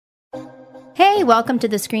Hey, welcome to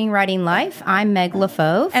the Screenwriting Life. I'm Meg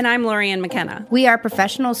LaFauve. And I'm Lorianne McKenna. We are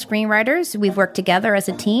professional screenwriters. We've worked together as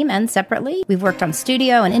a team and separately. We've worked on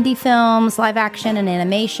studio and indie films, live action and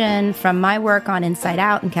animation, from my work on Inside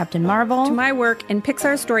Out and Captain Marvel to my work in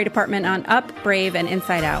Pixar's story department on Up, Brave, and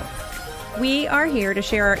Inside Out. We are here to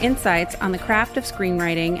share our insights on the craft of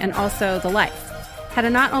screenwriting and also the life. How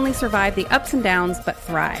to not only survive the ups and downs, but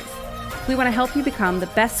thrive. We want to help you become the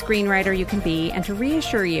best screenwriter you can be and to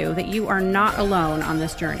reassure you that you are not alone on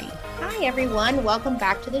this journey. Hi, everyone. Welcome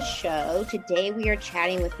back to the show. Today we are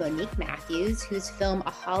chatting with Monique Matthews, whose film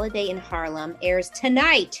A Holiday in Harlem airs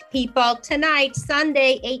tonight, people. Tonight,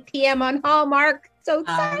 Sunday, 8 p.m. on Hallmark. So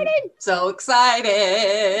excited. So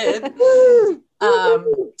excited.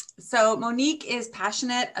 So Monique is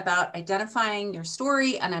passionate about identifying your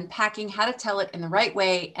story and unpacking how to tell it in the right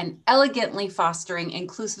way and elegantly fostering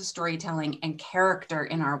inclusive storytelling and character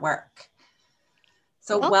in our work.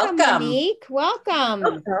 So welcome. Monique. Welcome.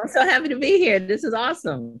 I'm so happy to be here. This is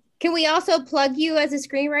awesome. Can we also plug you as a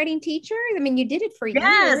screenwriting teacher? I mean, you did it for years,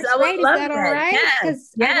 I would right? love Is that all right?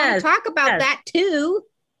 Yes. I want to talk about that too.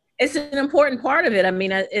 It's an important part of it. I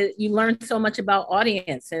mean, you learn so much about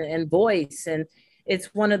audience and voice, and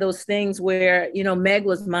it's one of those things where, you know, Meg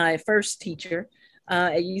was my first teacher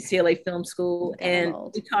at UCLA Film School, and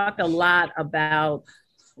we talked a lot about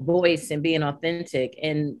voice and being authentic.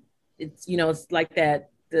 And it's, you know, it's like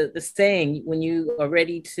that, the saying, when you are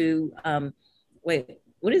ready to,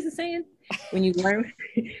 what is the saying? When you learn,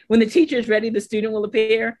 when the teacher is ready, the student will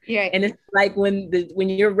appear. Yeah. And it's like when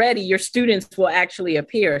you're ready, your students will actually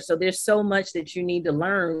appear. So there's so much that you need to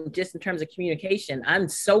learn just in terms of communication. I'm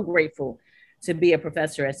so grateful to be a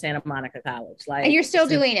professor at Santa Monica College. And you're still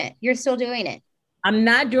doing it. You're still doing it. I'm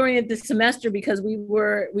not doing it this semester because we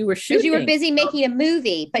were shooting. Because you were busy making a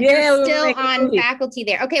movie, but you're still on faculty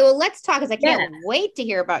there. Okay, well, let's talk, because I can't wait to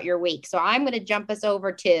hear about your week. So I'm going to jump us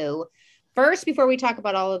over to, first, before we talk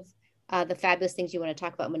about all of the fabulous things you want to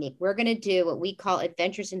talk about, Monique, we're going to do what we call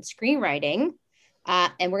Adventures in Screenwriting.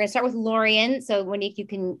 And we're going to start with Lorianne. So Monique, you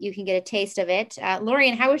can get a taste of it.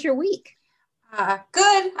 Lorianne, how was your week?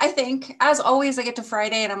 Good, I think. As always, I get to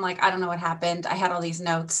Friday and I'm like, I don't know what happened. I had all these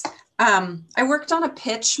notes. I worked on a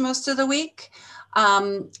pitch most of the week.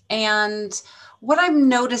 And what I'm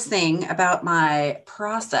noticing about my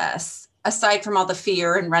process, aside from all the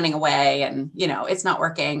fear and running away and, you know, it's not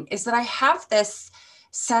working, is that I have this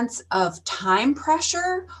sense of time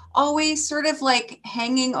pressure always sort of like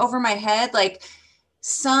hanging over my head. Like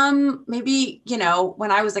maybe, you know,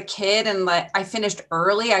 when I was a kid and like I finished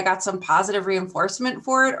early, I got some positive reinforcement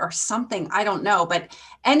for it or something. I don't know. But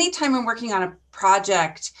anytime I'm working on a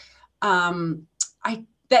project,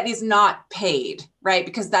 that is not paid, right?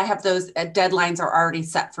 Because I have those deadlines are already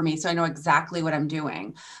set for me. So I know exactly what I'm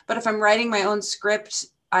doing. But if I'm writing my own script,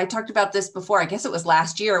 I talked about this before, I guess it was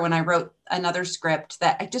last year when I wrote another script,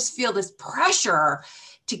 that I just feel this pressure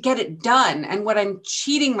to get it done. And what I'm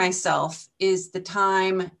cheating myself is the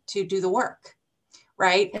time to do the work,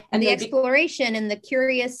 right? And the exploration and the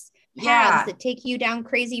curious paths that take you down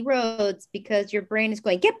crazy roads because your brain is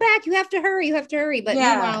going, get back, you have to hurry. But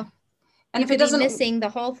meanwhile, and if it doesn't, missing the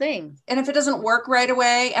whole thing. And if it doesn't work right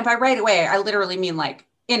away, and by right away, I literally mean like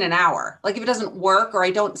in an hour. Like if it doesn't work or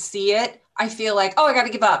I don't see it, I feel like, oh, I got to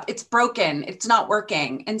give up. It's broken. It's not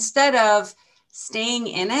working. Instead of staying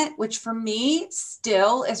in it, which for me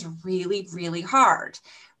still is really, really hard.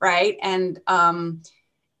 Right. And can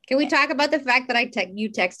we talk about the fact that you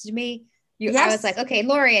texted me? I was like, okay,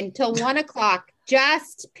 Lori, until 1:00,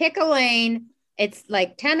 just pick a lane. It's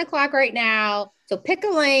like 10 o'clock right now. So pick a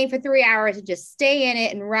lane for 3 hours and just stay in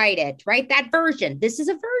it and write it. Write that version. This is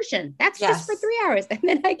a version. That's just for 3 hours. And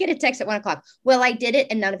then I get a text at 1:00. Well, I did it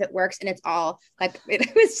and none of it works. And it's all like,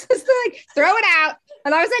 it was just like, throw it out.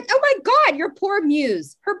 And I was like, oh my God, your poor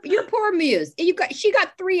muse. Your poor muse. She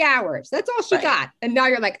got 3 hours. That's all she got. And now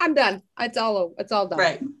you're like, I'm done. It's all done.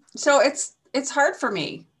 Right. So it's hard for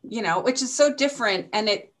me, you know, which is so different. And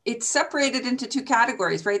it's separated into two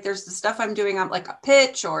categories, right? There's the stuff I'm doing on like a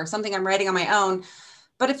pitch or something I'm writing on my own.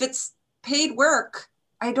 But if it's paid work,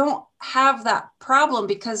 I don't have that problem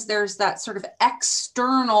because there's that sort of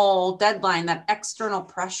external deadline, that external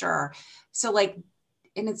pressure. So like,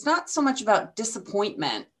 and it's not so much about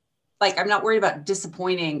disappointment. Like I'm not worried about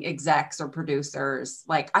disappointing execs or producers.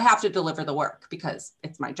 Like I have to deliver the work because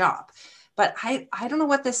it's my job. But I don't know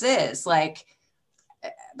what this is like,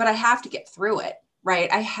 but I have to get through it,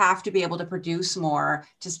 right? I have to be able to produce more,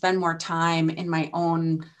 to spend more time in my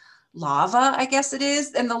own lava, I guess it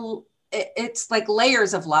is. And it's like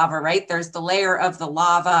layers of lava, right? There's the layer of the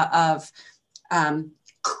lava of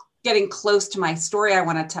getting close to my story I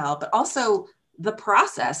want to tell, but also the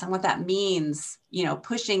process and what that means, you know,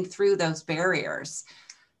 pushing through those barriers.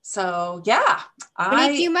 So yeah,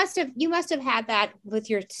 Monique, you must have had that with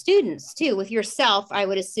your students too, with yourself, I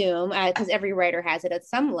would assume, because every writer has it at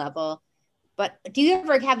some level. But do you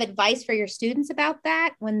ever have advice for your students about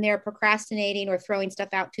that when they're procrastinating or throwing stuff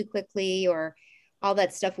out too quickly or all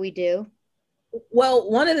that stuff we do? Well,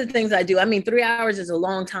 one of the things I do, I mean, 3 hours is a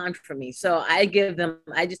long time for me. So I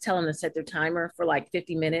just tell them to set their timer for like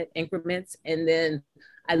 50-minute increments. And then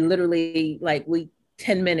I literally like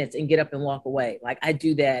 10 minutes and get up and walk away. Like I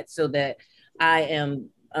do that so that I am,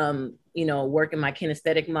 you know, working my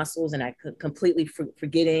kinesthetic muscles and I completely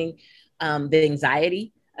forgetting the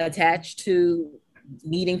anxiety attached to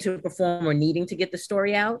needing to perform or needing to get the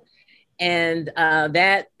story out. And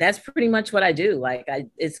that's pretty much what I do. Like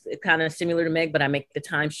it's kind of similar to Meg, but I make the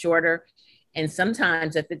time shorter. And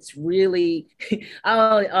sometimes if it's really,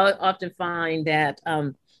 I'll often find that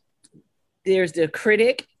there's the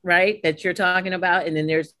critic, right, that you're talking about, and then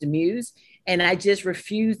there's the muse. And I just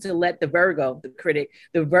refuse to let the Virgo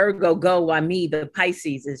go while me, the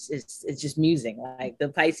Pisces is just musing. Like the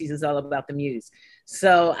Pisces is all about the muse.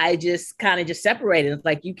 So I just kind of just separate it. It's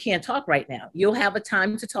like, you can't talk right now. You'll have a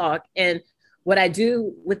time to talk. And what I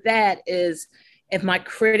do with that is if my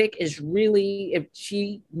critic if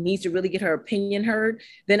she needs to really get her opinion heard,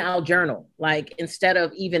 then I'll journal. Like instead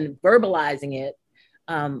of even verbalizing it,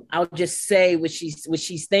 I'll just say what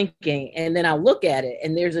she's thinking, and then I'll look at it.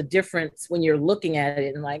 And there's a difference when you're looking at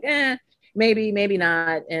it and like, maybe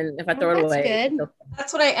not. And if I throw it away, good.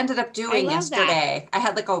 That's what I ended up doing yesterday. I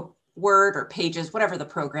had like a Word or Pages, whatever the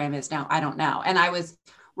program is now, I don't know. And I was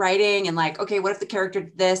writing and like, okay, what if the character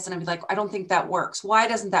did this? And I'd be like, I don't think that works. Why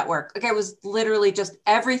doesn't that work? Okay, it was literally just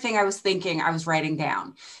everything I was thinking, I was writing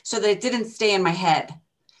down so that it didn't stay in my head.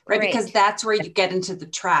 Right. Great. Because that's where you get into the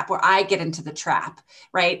trap, where I get into the trap.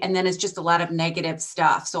 Right. And then it's just a lot of negative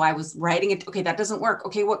stuff. So I was writing it. Okay, that doesn't work.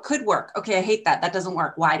 Okay, what could work? Okay, I hate that. That doesn't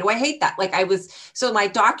work. Why do I hate that? Like so my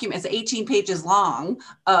document is 18 pages long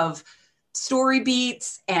of story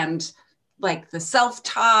beats and like the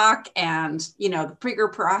self-talk and, you know, the trigger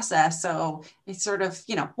process. So it's sort of,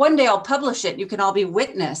 you know, one day I'll publish it. You can all be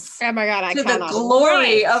witness. Oh my God, to the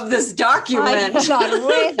glory of this document. I cannot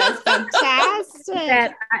wait. That's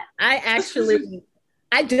fantastic.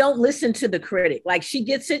 I don't listen to the critic. Like she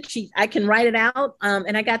gets it. I can write it out.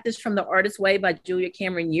 And I got this from The Artist's Way by Julia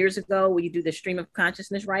Cameron years ago, where you do the stream of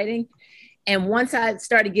consciousness writing. And once I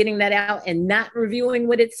started getting that out and not reviewing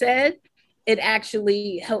what it said, it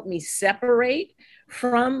actually helped me separate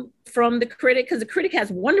from the critic, because the critic has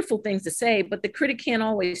wonderful things to say, but the critic can't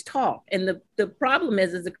always talk. And the problem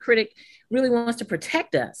is the critic really wants to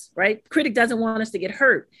protect us, right? The critic doesn't want us to get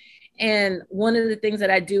hurt. And one of the things that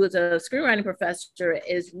I do as a screenwriting professor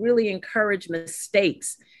is really encourage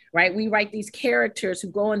mistakes, right? We write these characters who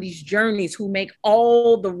go on these journeys, who make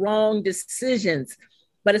all the wrong decisions,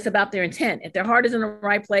 but it's about their intent. If their heart is in the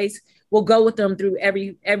right place, we'll go with them through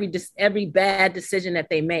every bad decision that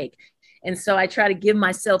they make. And so I try to give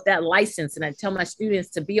myself that license, and I tell my students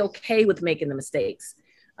to be okay with making the mistakes.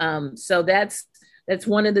 So that's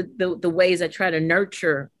one of the ways I try to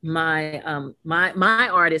nurture my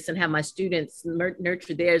artists and have my students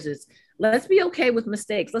nurture theirs is, let's be okay with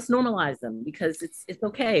mistakes. Let's normalize them, because it's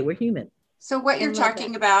okay. We're human. So what you're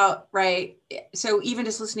talking about, right? So even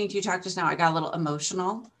just listening to you talk just now, I got a little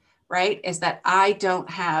emotional, right? Is that I don't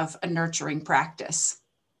have a nurturing practice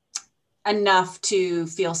enough to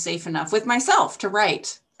feel safe enough with myself to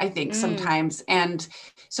write, I think sometimes. And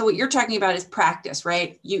so what you're talking about is practice,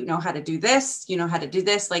 right? You know how to do this, you know how to do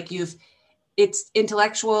this. Like it's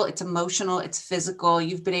intellectual, it's emotional, it's physical.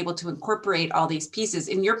 You've been able to incorporate all these pieces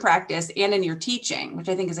in your practice and in your teaching, which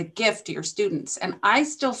I think is a gift to your students. And I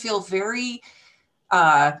still feel very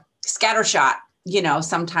scattershot, you know,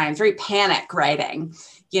 sometimes very panic writing,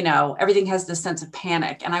 you know, everything has this sense of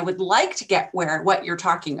panic. And I would like to get what you're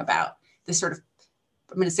talking about, this sort of,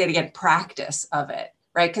 I'm going to say it again, practice of it,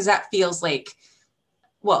 right? Because that feels like,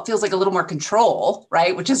 it feels like a little more control,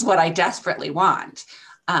 right? Which is what I desperately want.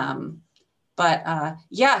 So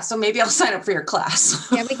maybe I'll sign up for your class.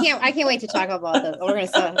 Yeah, I can't wait to talk about this. We're going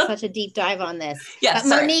to have such a deep dive on this. Yes,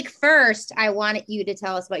 but Monique, first, I wanted you to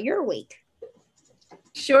tell us about your week.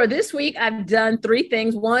 Sure. This week I've done 3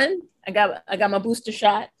 things. One, I got my booster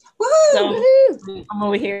shot. Woo! So I'm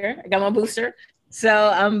over here. I got my booster. So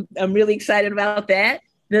I'm really excited about that.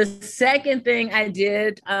 The second thing I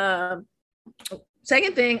did, I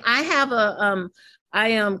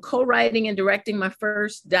am co-writing and directing my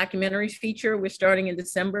first documentary feature. We're starting in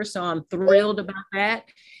December, so I'm thrilled about that.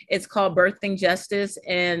 It's called Birthing Justice.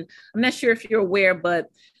 And I'm not sure if you're aware, but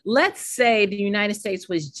let's say the United States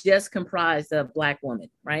was just comprised of Black women,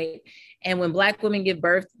 right? And when Black women give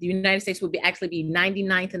birth, the United States would actually be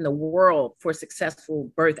 99th in the world for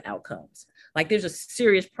successful birth outcomes. Like there's a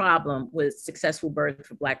serious problem with successful birth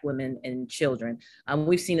for Black women and children.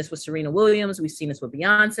 We've seen this with Serena Williams. We've seen this with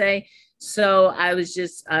Beyonce. So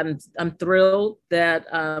I'm thrilled that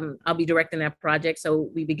I'll be directing that project. So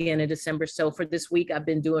we begin in December. So for this week, I've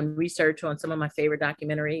been doing research on some of my favorite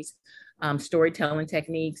documentaries, storytelling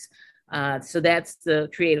techniques. So that's the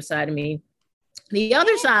creative side of me. The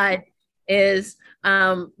other side is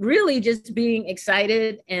really just being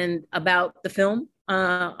excited and about the film.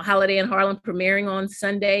 Holiday in Harlem premiering on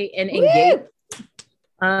Sunday and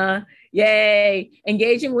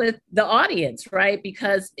engaging with the audience, right?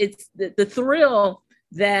 Because it's the thrill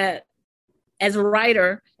that as a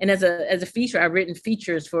writer and as a feature, I've written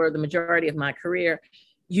features for the majority of my career.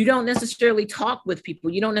 You don't necessarily talk with people.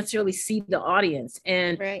 You don't necessarily see the audience.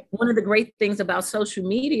 And one of the great things about social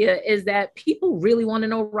media is that people really want to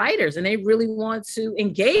know writers and they really want to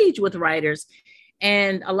engage with writers.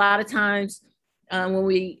 And a lot of times, when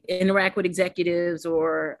we interact with executives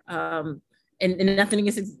or, and nothing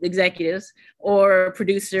against executives or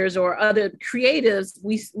producers or other creatives,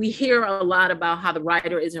 we hear a lot about how the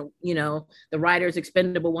writer isn't, the writer is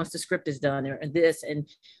expendable once the script is done or this. And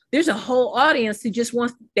there's a whole audience who just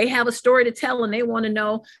they have a story to tell and they want to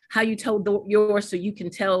know how you told yours so you can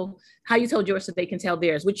tell, how you told yours so they can tell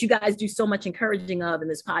theirs, which you guys do so much encouraging of in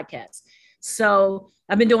this podcast. So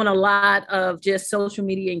I've been doing a lot of just social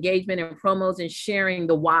media engagement and promos and sharing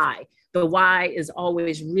the why. The why is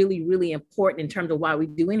always really, really important in terms of why we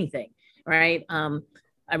do anything, right?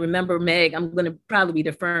 I remember, Meg, I'm going to probably be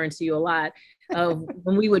deferring to you a lot,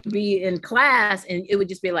 when we would be in class and it would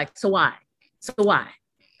just be like, so why? So why?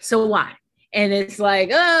 So why? And it's like,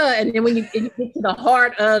 and then when you get to the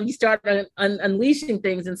heart of, you start unleashing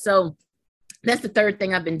things. And so that's the third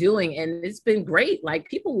thing I've been doing. And it's been great. Like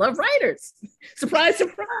people love writers. Surprise,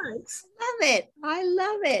 surprise. I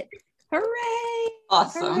love it. Hooray.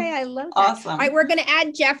 Awesome. Hooray. I love that. Awesome. All right, we're going to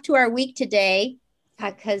add Jeff to our week today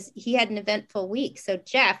because he had an eventful week. So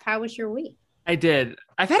Jeff, how was your week? I did.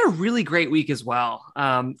 I've had a really great week as well.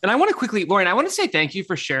 And I want to quickly, Lauren, I want to say thank you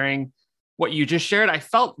for sharing what you just shared. I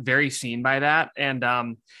felt very seen by that. And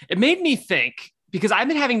it made me think, because I've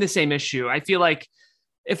been having the same issue. I feel like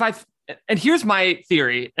and here's my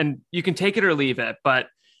theory, and you can take it or leave it, but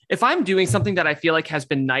if I'm doing something that I feel like has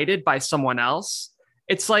been knighted by someone else,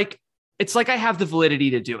 it's like I have the validity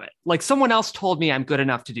to do it. Like someone else told me I'm good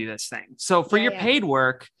enough to do this thing. So for your paid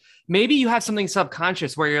work, maybe you have something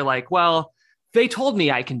subconscious where you're like, well, they told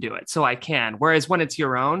me I can do it, so I can. Whereas when it's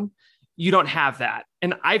your own, you don't have that.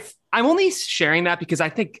 And I'm only sharing that because I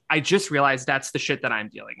think I just realized that's the shit that I'm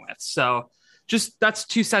dealing with. So that's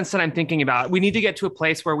 2 cents that I'm thinking about. We need to get to a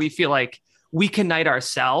place where we feel like we can knight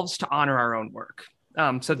ourselves to honor our own work.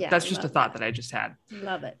 That's just a thought that I just had.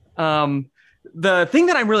 Love it. The thing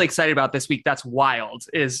that I'm really excited about this week that's wild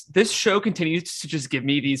is this show continues to just give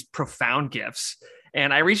me these profound gifts.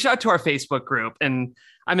 And I reached out to our Facebook group and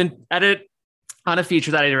I'm in edit on a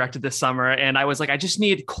feature that I directed this summer. And I was like, I just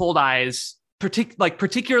need cold eyes,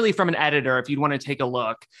 particularly from an editor, if you'd want to take a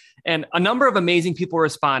look. And a number of amazing people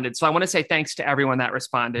responded. So I want to say thanks to everyone that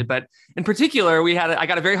responded. But in particular, I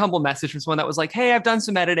got a very humble message from someone that was like, hey, I've done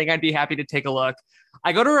some editing. I'd be happy to take a look.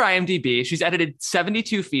 I go to her IMDb. She's edited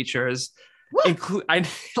 72 features,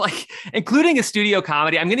 including a studio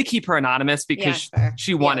comedy. I'm going to keep her anonymous because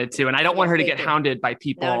she wanted to. And I don't want her to get hounded by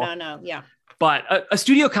people. No. Yeah. But a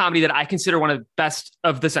studio comedy that I consider one of the best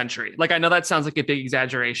of the century. Like, I know that sounds like a big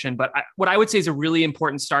exaggeration, but what I would say is a really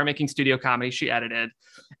important star-making studio comedy she edited.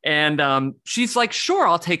 And she's like, sure,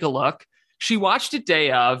 I'll take a look. She watched it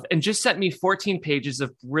day of and just sent me 14 pages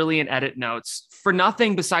of brilliant edit notes for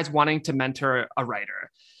nothing besides wanting to mentor a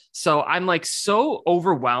writer. So I'm like so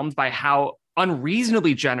overwhelmed by how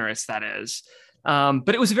unreasonably generous that is.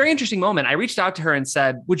 But it was a very interesting moment. I reached out to her and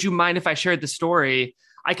said, would you mind if I shared the story?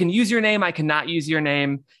 I can use your name. I cannot use your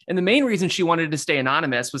name. And the main reason she wanted to stay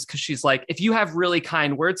anonymous was because she's like, if you have really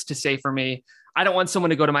kind words to say for me, I don't want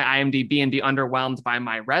someone to go to my IMDb and be underwhelmed by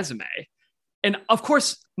my resume. And of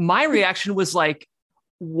course, my reaction was like,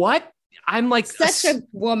 what? I'm like such a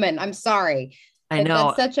woman. I'm sorry. I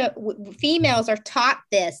know. Females are taught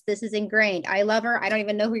this. This is ingrained. I love her. I don't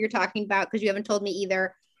even know who you're talking about because you haven't told me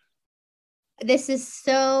either. This is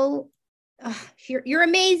so... you're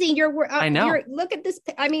amazing. I know. Look at this.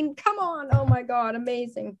 I mean, come on. Oh my God.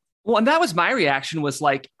 Amazing. Well, and that was my reaction was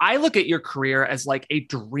like, I look at your career as like a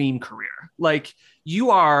dream career. Like you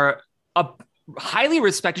are a highly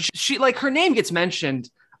respected. She like her name gets mentioned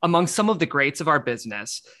among some of the greats of our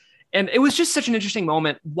business. And it was just such an interesting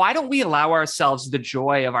moment. Why don't we allow ourselves the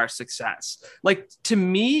joy of our success? Like, to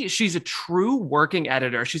me, she's a true working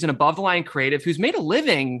editor. She's an above the line creative who's made a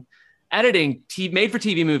living editing made for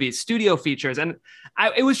TV movies, studio features. And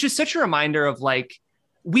it was just such a reminder of like,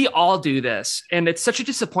 we all do this. And it's such a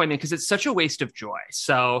disappointment because it's such a waste of joy.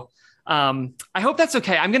 So I hope that's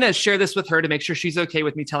okay. I'm going to share this with her to make sure she's okay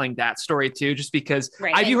with me telling that story too, just because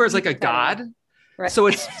I view her as like a god. Right. So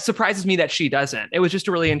it surprises me that she doesn't. It was just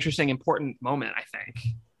a really interesting, important moment, I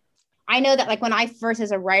think. I know that like when I first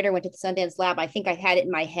as a writer went to the Sundance Lab, I think I had it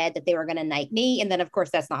in my head that they were going to knight me. And then of course,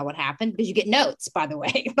 that's not what happened because you get notes, by the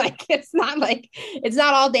way. Like, it's not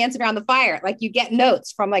all dancing around the fire. Like you get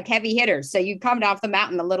notes from like heavy hitters. So you come off the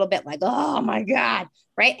mountain a little bit like, oh my God.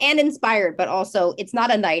 Right. And inspired, but also it's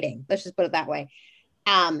not a knighting. Let's just put it that way.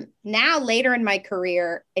 Now later in my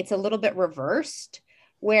career, it's a little bit reversed,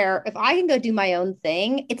 where if I can go do my own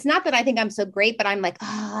thing, it's not that I think I'm so great, but I'm like,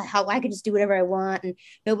 how I can just do whatever I want and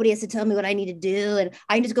nobody has to tell me what I need to do. And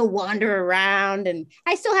I can just go wander around. And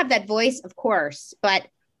I still have that voice, of course. But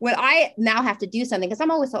when I now have to do something, because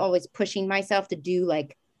I'm always pushing myself to do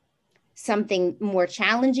like something more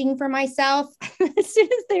challenging for myself. As soon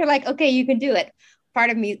as they're like, okay, you can do it.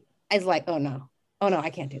 Part of me is like, oh no,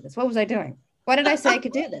 I can't do this. What was I doing? Why did I say I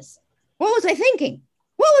could do this? What was I thinking?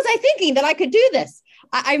 What was I thinking that I could do this?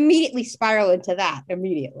 I immediately spiral into that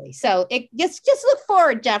immediately. So it just look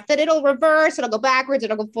forward, Jeff, that it'll reverse, it'll go backwards,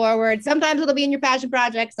 it'll go forward. Sometimes it'll be in your passion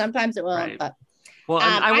project. Sometimes it won't. Right. But well,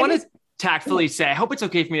 I want to tactfully say, I hope it's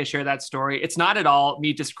okay for me to share that story. It's not at all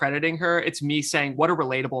me discrediting her. It's me saying what a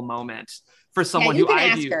relatable moment for someone who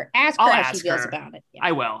I view. Ask her how she feels about it. Yeah.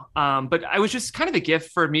 I will. But I was just kind of a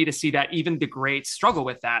gift for me to see that even the greats struggle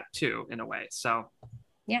with that too, in a way. So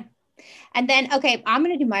yeah. And then, okay, I'm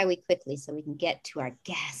going to do my week quickly so we can get to our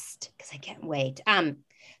guest because I can't wait.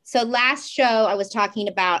 So last show, I was talking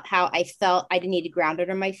about how I felt I didn't need to ground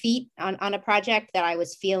under my feet on a project, that I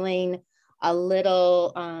was feeling a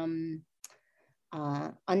little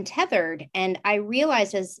untethered. And I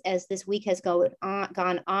realized as this week has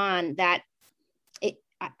gone on that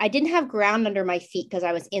I didn't have ground under my feet because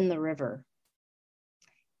I was in the river.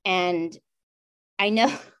 And I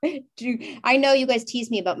know you guys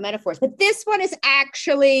tease me about metaphors, but this one is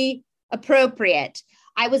actually appropriate.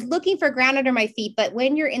 I was looking for ground under my feet, but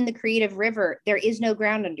when you're in the creative river, there is no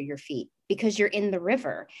ground under your feet because you're in the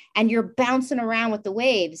river and you're bouncing around with the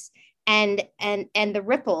waves and the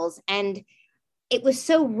ripples. And it was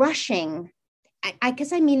so rushing. I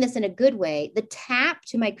guess I mean this in a good way. The tap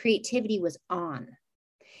to my creativity was on.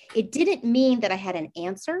 It didn't mean that I had an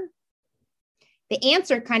answer. The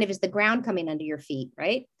answer kind of is the ground coming under your feet,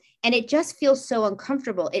 right? And it just feels so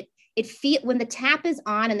uncomfortable. When the tap is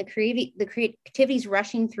on and the creativity is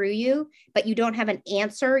rushing through you, but you don't have an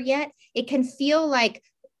answer yet, it can feel like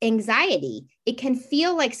anxiety. It can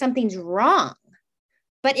feel like something's wrong.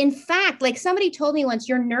 But in fact, like somebody told me once,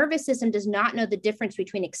 your nervous system does not know the difference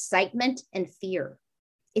between excitement and fear.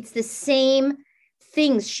 It's the same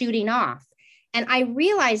things shooting off. And I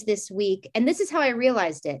realized this week, and this is how I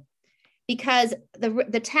realized it, because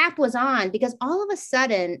the tap was on, because all of a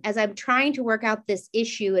sudden, as I'm trying to work out this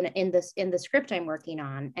issue in the script I'm working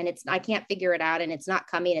on, and I can't figure it out and it's not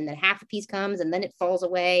coming, and then half a piece comes and then it falls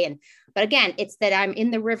away. But again, it's that I'm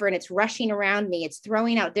in the river and it's rushing around me. It's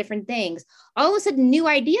throwing out different things. All of a sudden, new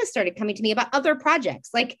ideas started coming to me about other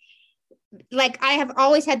projects. Like I have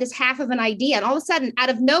always had this half of an idea, and all of a sudden, out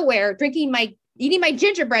of nowhere, eating my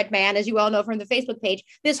gingerbread man, as you all know from the Facebook page,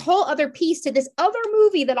 this whole other piece to this other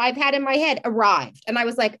movie that I've had in my head arrived. And I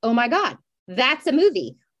was like, oh my God, that's a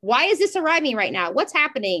movie. Why is this arriving right now? What's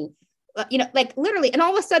happening? Like literally. And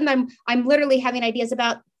all of a sudden I'm literally having ideas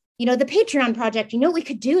about, the Patreon project. What we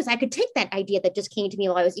could do is I could take that idea that just came to me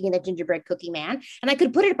while I was eating that gingerbread cookie man, and I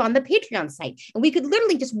could put it up on the Patreon site, and we could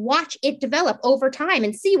literally just watch it develop over time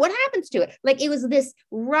and see what happens to it. Like it was this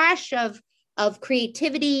rush of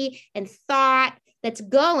creativity and thought that's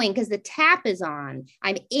going because the tap is on.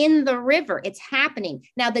 I'm in the river. It's happening.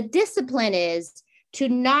 Now, the discipline is to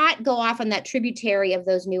not go off on that tributary of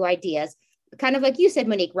those new ideas. Kind of like you said,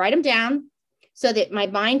 Monique, write them down so that my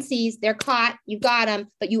mind sees they're caught. You got them.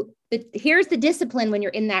 But here's the discipline when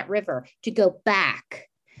you're in that river, to go back.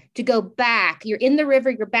 You're in the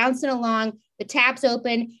river. You're bouncing along. The tap's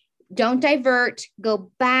open. Don't divert.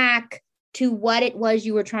 Go back to what it was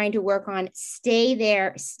you were trying to work on. Stay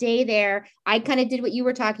there. I kind of did what you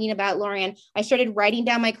were talking about, Lorianne. I started writing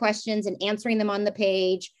down my questions and answering them on the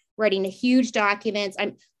page, writing huge documents.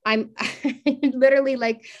 I'm literally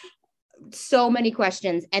like so many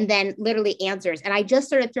questions and then literally answers. And I just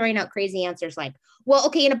started throwing out crazy answers like, well,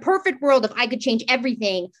 okay, in a perfect world, if I could change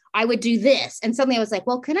everything, I would do this. And suddenly I was like,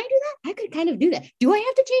 well, can I do that? I could kind of do that. Do I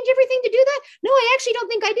have to change everything to do that? No, I actually don't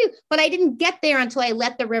think I do. But I didn't get there until I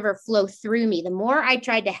let the river flow through me. The more I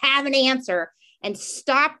tried to have an answer and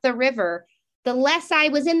stop the river, the less I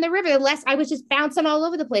was in the river, the less I was just bouncing all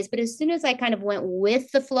over the place. But as soon as I kind of went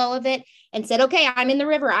with the flow of it and said, okay, I'm in the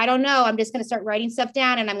river, I don't know, I'm just going to start writing stuff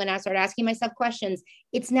down and I'm going to start asking myself questions.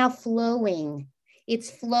 It's now flowing.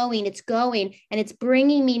 It's flowing, it's going, and it's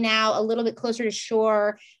bringing me now a little bit closer to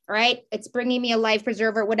shore, right? It's bringing me a life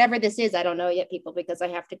preserver, whatever this is. I don't know yet, people, because I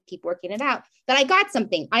have to keep working it out. But I got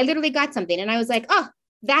something. I literally got something. And I was like, oh,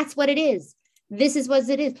 that's what it is. This is what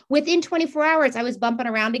it is. Within 24 hours, I was bumping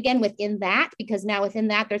around again within that, because now within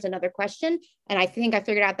that, there's another question. And I think I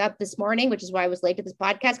figured out that this morning, which is why I was late to this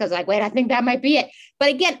podcast, because I was like, wait, I think that might be it. But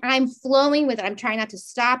again, I'm flowing with it. I'm trying not to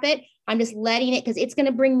stop it. I'm just letting it, because it's going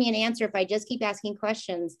to bring me an answer if I just keep asking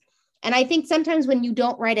questions. And I think sometimes when you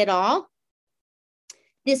don't write at all,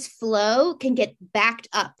 this flow can get backed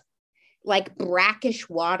up like brackish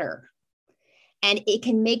water. And it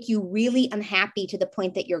can make you really unhappy to the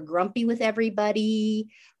point that you're grumpy with everybody,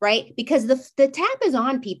 right? Because the tap is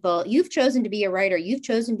on, people. You've chosen to be a writer. You've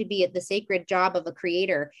chosen to be at the sacred job of a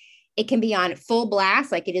creator. It can be on full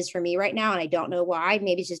blast like it is for me right now. And I don't know why.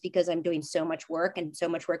 Maybe it's just because I'm doing so much work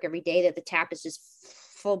every day that the tap is just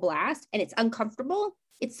full blast and it's uncomfortable.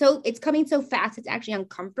 It's coming so fast. It's actually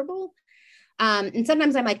uncomfortable. And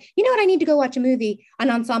sometimes I'm like, you know what? I need to go watch a movie,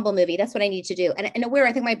 an ensemble movie. That's what I need to do. And in a way,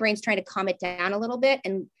 I think my brain's trying to calm it down a little bit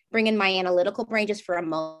and bring in my analytical brain just for a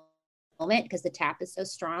moment, because the tap is so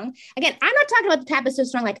strong. Again, I'm not talking about the tap is so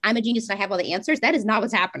strong like I'm a genius and I have all the answers. That is not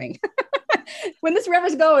what's happening. When this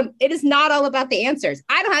river's going, it is not all about the answers.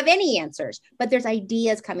 I don't have any answers, but there's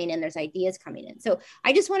ideas coming in. So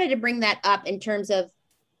I just wanted to bring that up in terms of,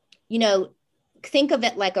 think of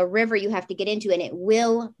it like a river you have to get into, and it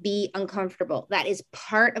will be uncomfortable. That is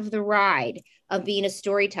part of the ride of being a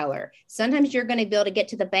storyteller. Sometimes you're going to be able to get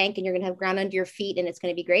to the bank and you're going to have ground under your feet and it's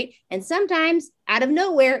going to be great. And sometimes out of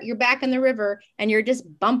nowhere, you're back in the river and you're just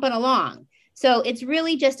bumping along. So it's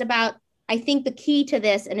really just about, I think the key to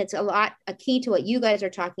this, and it's a key to what you guys are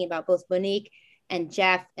talking about, both Monique and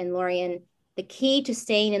Jeff and Lorian, the key to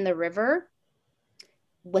staying in the river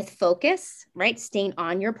with focus, right? Staying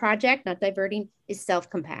on your project, not diverting, is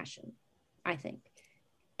self-compassion, I think.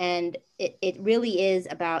 And it really is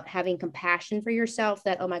about having compassion for yourself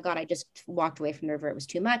that, oh my God, I just walked away from the river. It was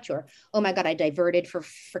too much. Or, oh my God, I diverted for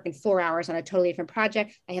freaking 4 hours on a totally different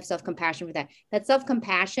project. I have self-compassion for that. That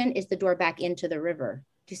self-compassion is the door back into the river.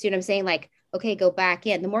 Do you see what I'm saying? Like, okay, go back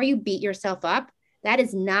in. The more you beat yourself up, that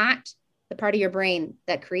is not the part of your brain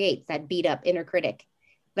that creates that beat up inner critic.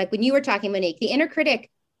 Like when you were talking, Monique, the inner critic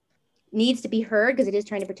needs to be heard because it is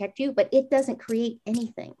trying to protect you, but it doesn't create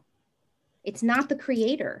anything. It's not the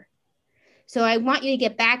creator. So I want you to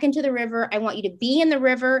get back into the river. I want you to be in the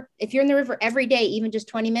river. If you're in the river every day, even just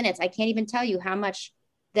 20 minutes, I can't even tell you how much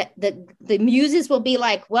that the muses will be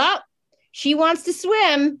like, well, she wants to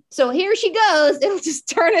swim, so here she goes. It'll just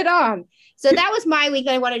turn it on. So that was my week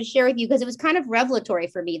that I wanted to share with you because it was kind of revelatory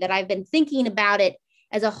for me that I've been thinking about it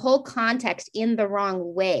as a whole context in the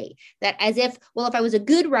wrong way. That as if, well, if I was a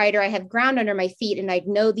good writer, I have ground under my feet and I'd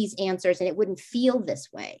know these answers and it wouldn't feel this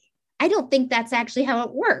way. I don't think that's actually how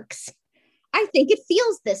it works. I think it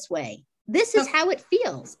feels this way. This is how it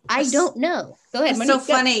feels. I don't know. Go ahead. Monique, so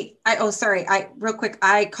funny. Real quick.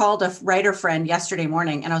 I called a writer friend yesterday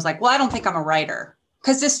morning and I was like, well, I don't think I'm a writer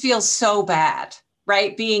because this feels so bad,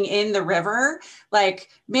 right? Being in the river, like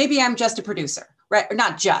maybe I'm just a producer, right? Or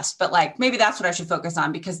not just, but like, maybe that's what I should focus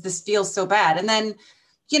on because this feels so bad. And then,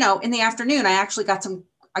 in the afternoon, I actually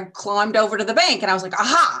I climbed over to the bank and I was like,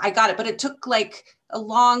 aha, I got it. But it took like a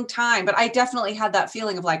long time, but I definitely had that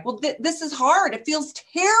feeling of like, well, this is hard. It feels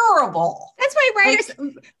terrible. That's why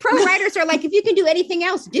pro writers are like, if you can do anything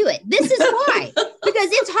else, do it. This is why, because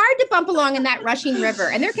it's hard to bump along in that rushing river.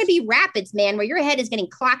 And there can be rapids, man, where your head is getting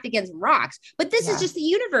clocked against rocks, but this is just the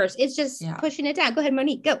universe. It's just pushing it down. Go ahead,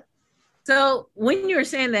 Monique, go. So when you were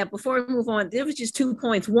saying that, before we move on, there was just 2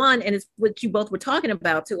 points. One, and it's what you both were talking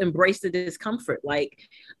about, to embrace the discomfort. Like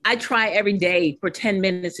I try every day for 10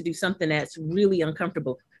 minutes to do something that's really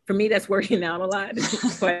uncomfortable. For me, that's working out a lot,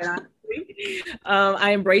 quite honestly.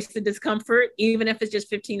 I embrace the discomfort, even if it's just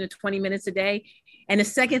 15 to 20 minutes a day. And the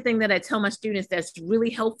second thing that I tell my students that's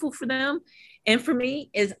really helpful for them and for me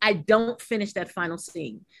is I don't finish that final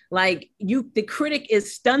scene. Like the critic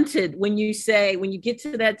is stunted when you get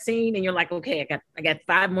to that scene and you're like, okay, I got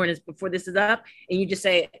 5 more minutes before this is up. And you just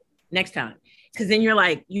say next time. Because then you're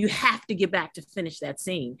like, you have to get back to finish that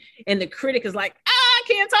scene. And the critic is like, I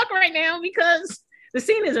can't talk right now because the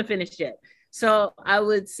scene isn't finished yet. So I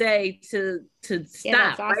would say to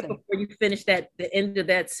stop right before you finish the end of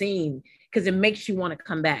that scene, because it makes you want to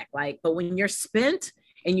come back. Like, but when you're spent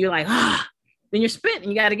and you're like, then you're spent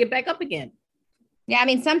and you got to get back up again. Yeah, I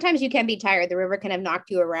mean, sometimes you can be tired. The river can have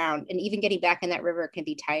knocked you around, and even getting back in that river can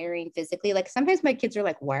be tiring physically. Like sometimes my kids are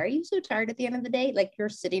like, why are you so tired at the end of the day? Like you're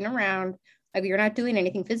sitting around, like you're not doing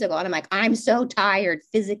anything physical. And I'm like, I'm so tired,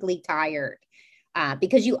 physically tired,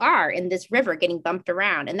 because you are in this river getting bumped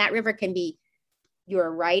around. And that river can be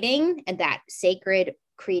your writing and that sacred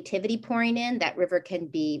creativity pouring in. That river can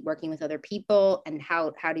be working with other people, and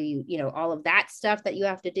how do you, you know, all of that stuff that you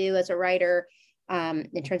have to do as a writer,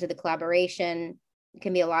 in terms of the collaboration. It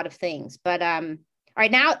can be a lot of things. But all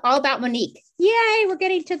right, now all about Monique. Yay, we're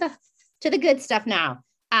getting to the good stuff now.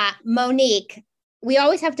 Monique, we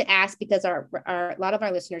always have to ask, because a lot of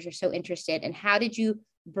our listeners are so interested, and how did you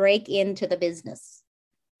break into the business?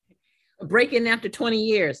 Break in after 20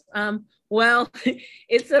 years. Well,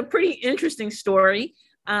 it's a pretty interesting story.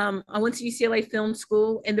 I went to UCLA Film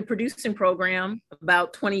School in the producing program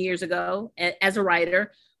about 20 years ago as a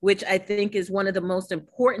writer, which I think is one of the most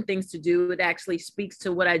important things to do. It actually speaks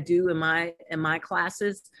to what I do in my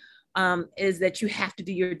classes, is that you have to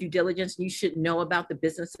do your due diligence. You should know about the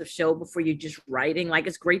business of show before you're just writing. Like,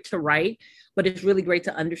 it's great to write, but it's really great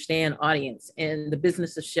to understand audience, and the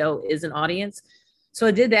business of show is an audience. So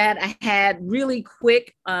I did that. I had really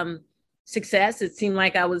quick success. It seemed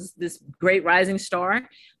like I was this great rising star.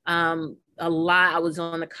 I was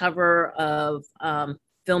on the cover of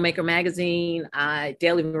Filmmaker magazine,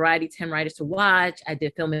 Daily Variety, 10 Writers to Watch. I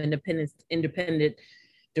did Film Independent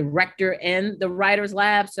Director and the Writers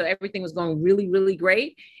Lab. So everything was going really, really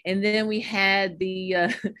great. And then we had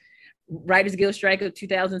the Writers Guild strike of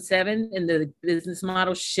 2007, and the business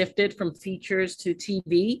model shifted from features to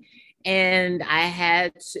TV. And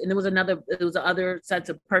there was other sets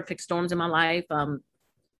of perfect storms in my life.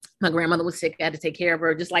 My grandmother was sick. I had to take care of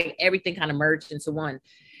her. Just like everything kind of merged into one.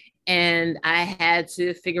 And I had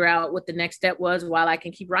to figure out what the next step was while I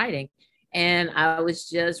can keep writing. And I was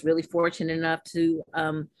just really fortunate enough to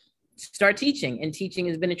start teaching. And teaching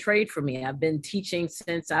has been a trade for me. I've been teaching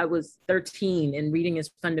since I was 13, and reading is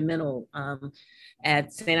fundamental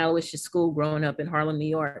at St. Aloysius School growing up in Harlem, New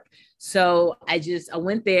York. So I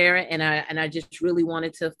went there, and I just really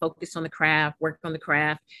wanted to focus on the craft, work on the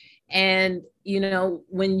craft. And, you know,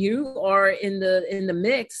 when you are in the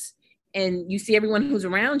mix and you see everyone who's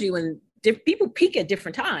around you, and people peak at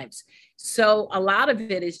different times. So a lot of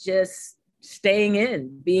it is just staying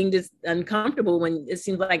in, being just uncomfortable when it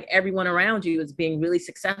seems like everyone around you is being really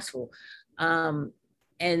successful. And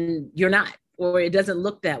you're not, or it doesn't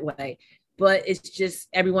look that way. But it's just,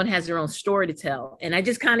 everyone has their own story to tell. And I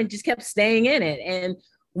just kind of kept staying in it. And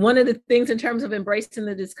one of the things in terms of embracing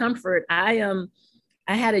the discomfort, I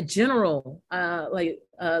had a general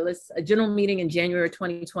meeting in January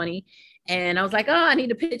 2020. And I was like, I need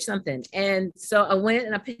to pitch something. And so I went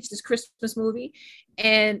and I pitched this Christmas movie,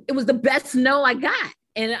 and it was the best no I got.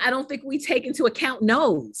 And I don't think we take into account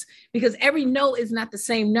no's, because every no is not the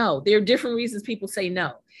same no. There are different reasons people say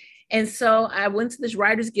no. And so I went to this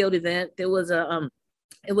Writers Guild event. It was a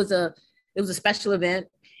special event.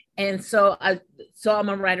 And so I saw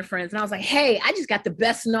my writer friends, and I was like, hey, I just got the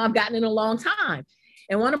best no I've gotten in a long time.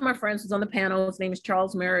 And one of my friends was on the panel. His name is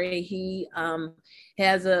Charles Murray. He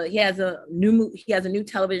has a new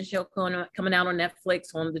television show coming out on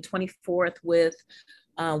Netflix on the 24th with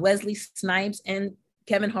Wesley Snipes and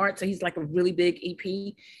Kevin Hart. So he's like a really big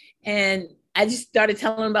EP. And I just started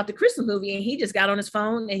telling him about the Christmas movie, and he just got on his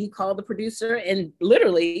phone and he called the producer, and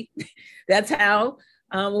literally that's how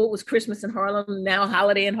what was Christmas in Harlem, now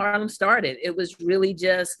Holiday in Harlem, started. It was really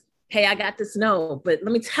just, hey, I got this no, but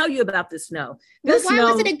let me tell you about this no. Why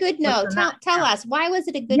was it a good no? Tell us, why was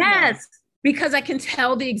it a good no? Yes, because I can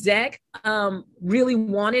tell the exec really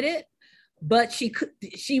wanted it, but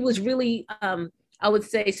she was really, I would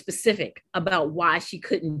say, specific about why she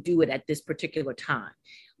couldn't do it at this particular time,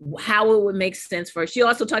 how it would make sense for her. She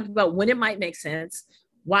also talked about when it might make sense,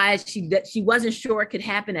 why she wasn't sure it could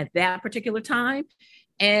happen at that particular time.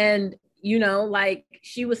 And, you know, like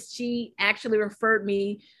she actually referred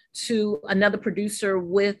me to another producer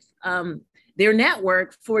with their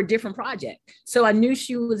network for a different project. So I knew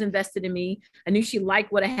she was invested in me. I knew she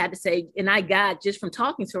liked what I had to say. And I got, just from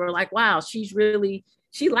talking to her, like, wow, she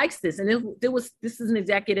likes this. And this is an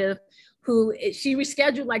executive who she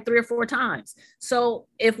rescheduled like 3 or 4 times. So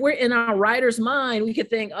if we're in our writer's mind, we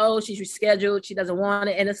could think, oh, she's rescheduled, she doesn't want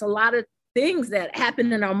it. And it's a lot of things that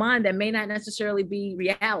happen in our mind that may not necessarily be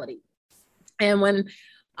reality. And when,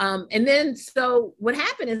 and then, so what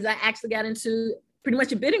happened is I actually got into pretty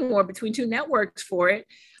much a bidding war between two networks for it.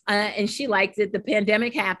 And she liked it. The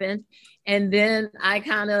pandemic happened. And then I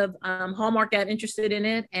kind of, Hallmark got interested in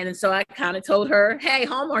it. And so I kind of told her, hey,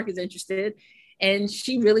 Hallmark is interested. And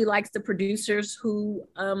she really likes the producers who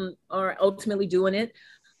are ultimately doing it.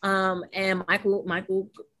 And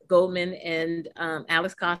Michael Goldman and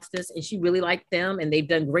Alice Costas, and she really liked them. And they've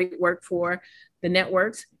done great work for the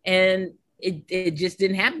networks. And it just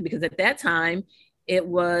didn't happen because at that time, it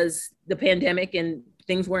was the pandemic and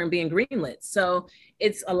things weren't being greenlit. So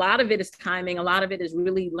it's a lot of it is timing. A lot of it is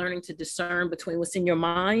really learning to discern between what's in your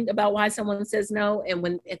mind about why someone says no and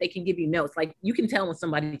when if they can give you no. It's like you can tell when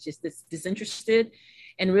somebody's just disinterested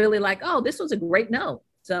and really like, oh, this was a great no.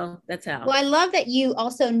 So that's how. Well, I love that you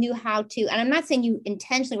also knew how to, and I'm not saying you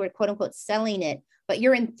intentionally were quote unquote selling it, but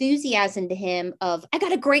your enthusiasm to him of, I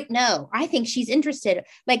got a great no. I think she's interested.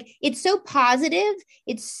 Like it's so positive.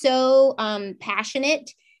 It's so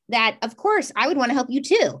passionate that of course I would want to help you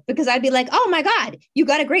too, because I'd be like, oh my God, you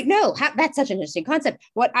got a great no. That's such an interesting concept.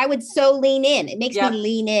 What I would so lean in, it makes me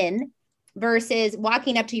lean in versus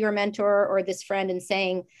walking up to your mentor or this friend and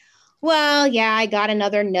saying, well, yeah, I got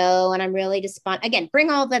another no, and I'm really despondent. Again, bring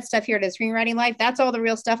all that stuff here to screenwriting life. That's all the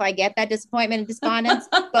real stuff. I get that disappointment and despondence.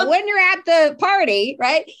 But when you're at the party,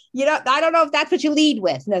 right, I don't know if that's what you lead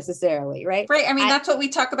with necessarily, right? Right. I mean, that's what we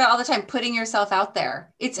talk about all the time, putting yourself out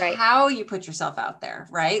there. It's how you put yourself out there,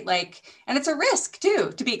 right? Like, and it's a risk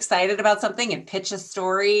too, to be excited about something and pitch a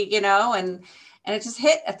story, and it just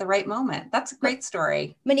hit at the right moment. That's a great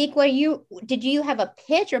story. Monique, did you have a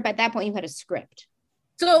pitch, or by that point you had a script?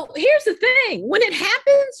 So here's the thing. When it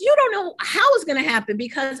happens, you don't know how it's going to happen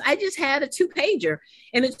because I just had a 2-pager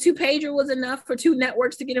and the 2-pager was enough for 2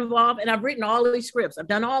 networks to get involved. And I've written all of these scripts. I've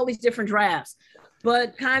done all these different drafts,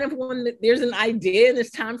 but kind of when there's an idea and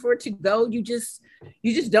it's time for it to go, you just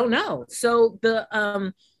don't know. So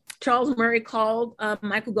the Charles Murray called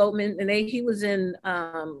Michael Goldman and he was in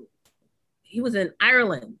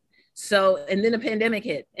Ireland. So, and then the pandemic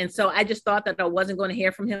hit. And so I just thought that I wasn't going to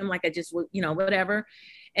hear from him. Like I just would, whatever.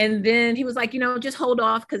 And then he was like, just hold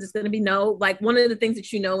off because it's going to be no. Like one of the things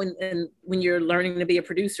that and when you're learning to be a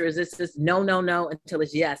producer is this no, until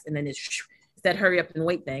it's yes. And then it's that hurry up and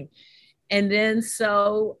wait thing. And then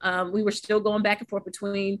so we were still going back and forth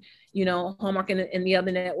between, Hallmark and the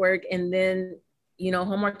other network. And then,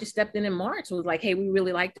 Hallmark just stepped in March and was like, hey, we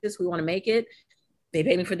really like this. We want to make it. They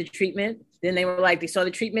paid me for the treatment. Then they were like, they saw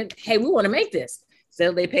the treatment. Hey, we want to make this.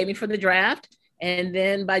 So they paid me for the draft. And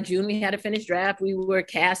then by June, we had a finished draft. We were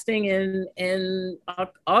casting in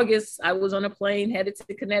August. I was on a plane headed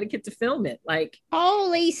to Connecticut to film it. Like,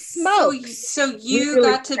 holy smokes. So you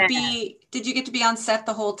got to did you get to be on set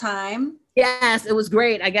the whole time? Yes, it was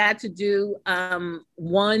great. I got to do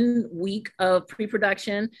 1 week of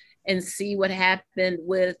pre-production and see what happened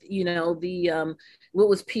with, what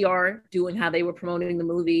was PR doing, how they were promoting the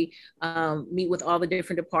movie, meet with all the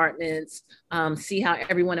different departments, see how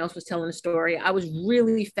everyone else was telling the story. I was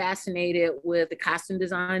really fascinated with the costume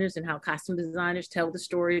designers and how costume designers tell the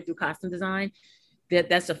story through costume design.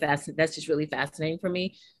 That's just really fascinating for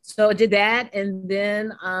me. So I did that. And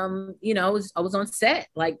then, I was on set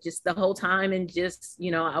like just the whole time and just,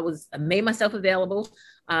 I made myself available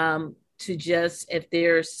to just, if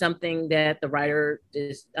there's something that the writer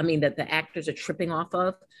that the actors are tripping off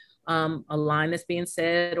of, a line that's being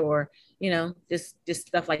said or, just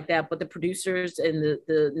stuff like that. But the producers and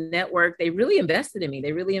the network, they really invested in me.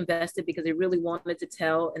 They really invested because they really wanted to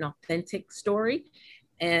tell an authentic story.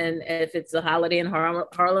 And if it's a Holiday in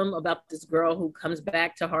Harlem about this girl who comes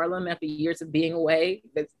back to Harlem after years of being away,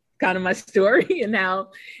 that's kind of my story and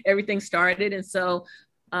how everything started. And so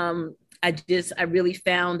I really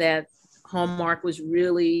found that Hallmark was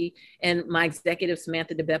really, and my executive,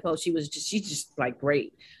 Samantha DeBeppo, she's just like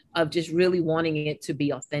great of just really wanting it to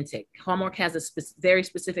be authentic. Hallmark has a very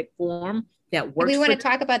specific form that works. We want to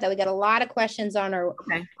talk about that. We got a lot of questions on our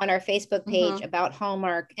Facebook page about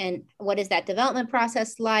Hallmark and what is that development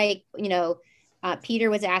process like? Peter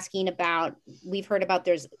was asking about, we've heard about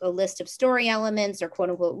there's a list of story elements or quote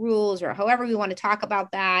unquote rules or however we want to talk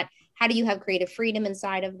about that. How do you have creative freedom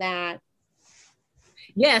inside of that?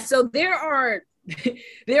 Yeah, so there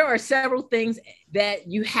are several things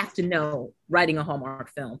that you have to know writing a Hallmark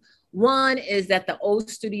film. One is that the old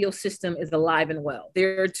studio system is alive and well.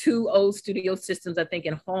 There are 2 old studio systems, I think,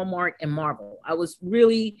 in Hallmark and Marvel. I was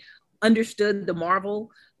really understood the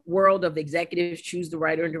Marvel world of executives choose the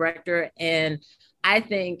writer and director. And I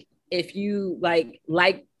think if you like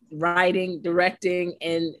writing, directing,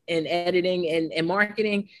 and editing and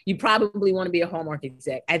marketing, you probably want to be a Hallmark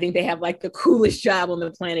exec. I think they have like the coolest job on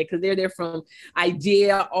the planet because they're there from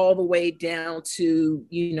idea all the way down to,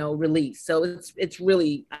 you know, release. So it's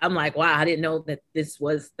really, I'm like, wow, I didn't know that this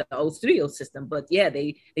was the old studio system. But yeah,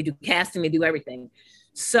 they do casting, they do everything.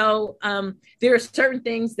 So there are certain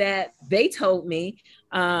things that they told me.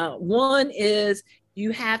 One is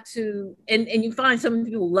you have to, and you find some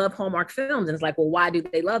people love Hallmark films, and it's like, well, why do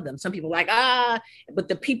they love them? Some people are like, but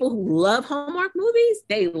the people who love Hallmark movies,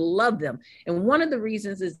 they love them. And one of the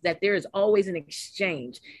reasons is that there is always an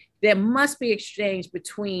exchange. There must be exchange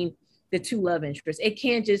between the two love interests. It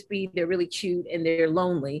can't just be they're really cute and they're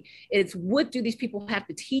lonely. It's what do these people have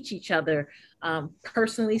to teach each other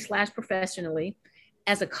personally/professionally,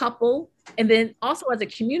 as a couple, and then also as a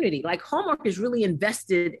community. Like Hallmark is really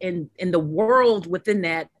invested in the world within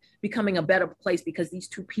that becoming a better place because these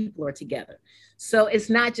two people are together. So it's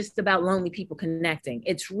not just about lonely people connecting.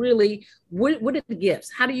 It's really what are the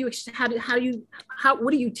gifts? What are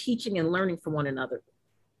you teaching and learning from one another?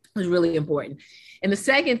 It was really important. And the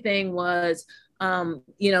second thing was,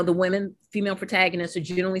 you know, the women, female protagonists are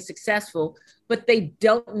generally successful, but they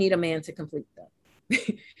don't need a man to complete them.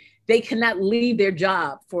 They cannot leave their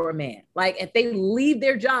job for a man. Like if they leave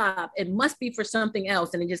their job, it must be for something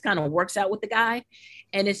else. And it just kind of works out with the guy.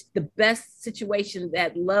 And it's the best situation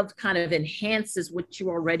that love kind of enhances what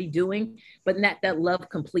you're already doing, but not that love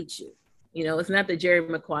completes you. You know, it's not the Jerry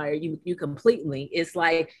Maguire, you completely. It's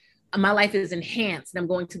like my life is enhanced and I'm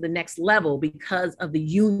going to the next level because of the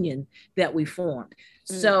union that we formed.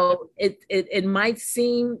 So it might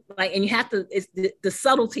seem like, and you have to, it's the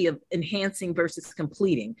subtlety of enhancing versus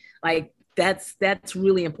completing. Like that's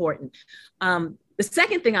really important. The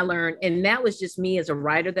second thing I learned, and that was just me as a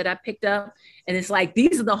writer that I picked up. And it's like,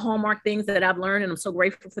 these are the Hallmark things that I've learned. And I'm so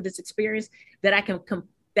grateful for this experience that I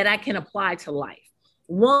can apply to life.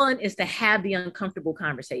 One is to have the uncomfortable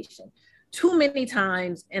conversation. Too many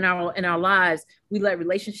times in our lives, we let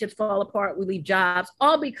relationships fall apart, we leave jobs,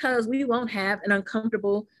 all because we won't have an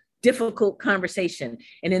uncomfortable, difficult conversation.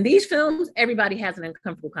 And in these films, everybody has an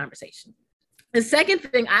uncomfortable conversation. The second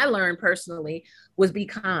thing I learned personally was be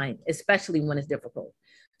kind, especially when it's difficult.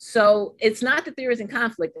 So it's not that there isn't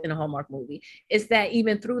conflict in a Hallmark movie, it's that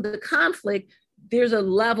even through the conflict, there's a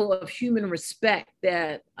level of human respect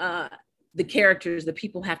that the characters, the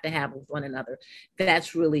people have to have with one another.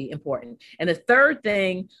 That's really important. And the third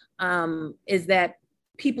thing is that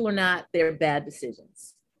people are not their bad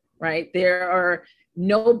decisions, right? There are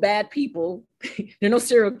no bad people. There are no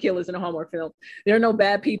serial killers in a Hallmark film. There are no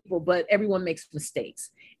bad people, but everyone makes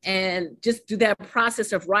mistakes. And just through that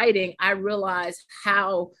process of writing, I realized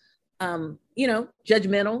how,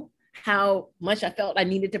 judgmental, how much I felt I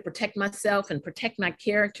needed to protect myself and protect my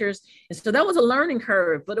characters. And so that was a learning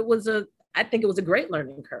curve, but I think it was a great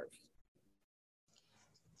learning curve.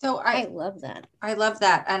 So I love that. I love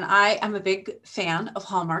that. And I am a big fan of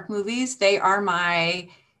Hallmark movies. They are my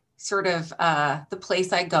sort of the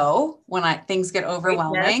place I go when things get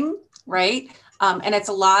overwhelming, right? And it's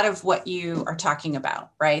a lot of what you are talking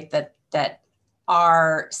about, right? That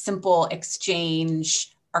our simple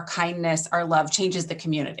exchange, our kindness, our love changes the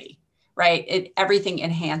community, right? Everything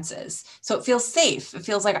enhances. So it feels safe. It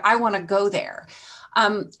feels like I want to go there.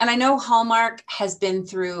 And I know Hallmark has been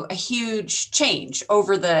through a huge change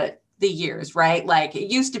over the years, right? Like it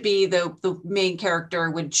used to be the main character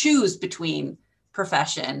would choose between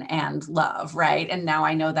profession and love, right? And now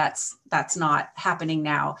I know that's not happening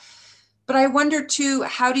now. But I wonder too,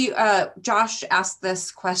 how do you, Josh asked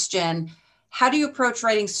this question, how do you approach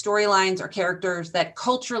writing storylines or characters that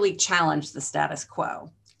culturally challenge the status quo?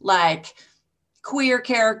 Like queer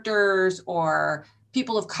characters or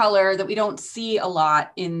people of color that we don't see a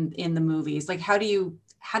lot in the movies. Like, how do you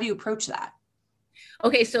approach that?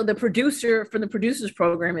 Okay, so the producer from the producers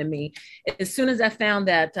program in me, as soon as I found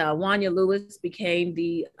that Wanya Lewis became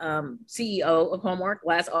the CEO of Hallmark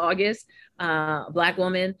last August, a Black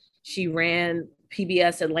woman, she ran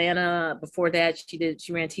PBS Atlanta. Before that, she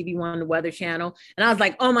ran TV One, the Weather Channel. And I was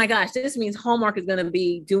like, oh my gosh, this means Hallmark is going to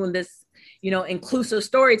be doing this, inclusive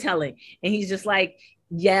storytelling. And he's just like,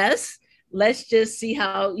 yes. Let's just see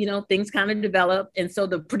how, things kind of develop. And so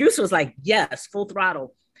the producer was like, yes, full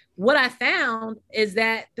throttle. What I found is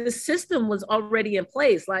that the system was already in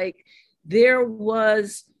place. Like there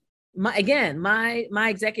was my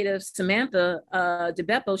executive, Samantha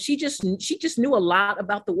DeBeppo, she just knew a lot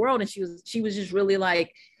about the world. And she was just really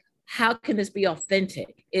like, how can this be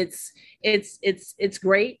authentic? It's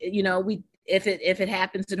great. If it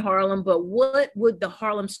happens in Harlem, but what would the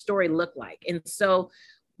Harlem story look like? And so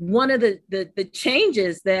one of the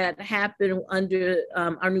changes that happened under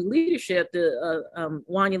our new leadership,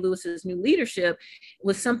 Wanya Lewis's new leadership,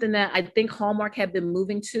 was something that I think Hallmark had been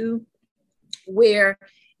moving to, where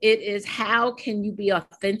it is, how can you be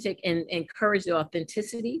authentic and encourage the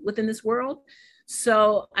authenticity within this world?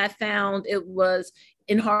 So I found it was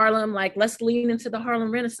in Harlem, like, let's lean into the Harlem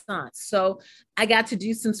Renaissance. So I got to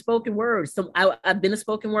do some spoken words. So I've been a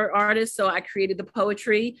spoken word artist, so I created the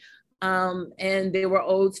poetry. And there were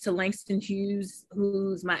odes to Langston Hughes,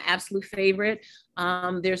 who's my absolute favorite.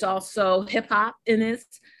 There's also hip hop in this.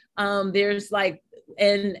 There's like,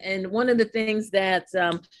 and one of the things that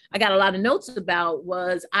I got a lot of notes about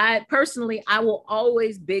was, I will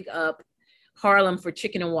always big up Harlem for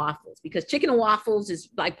chicken and waffles, because chicken and waffles is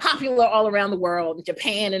like popular all around the world, in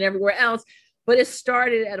Japan and everywhere else. But it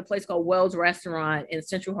started at a place called Wells Restaurant in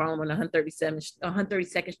Central Harlem on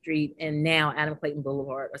 132nd Street, and now Adam Clayton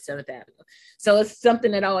Boulevard or 7th Avenue. So it's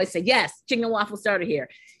something that I always say, yes, chicken and waffles started here.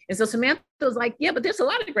 And so Samantha was like, yeah, but there's a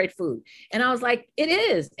lot of great food. And I was like, it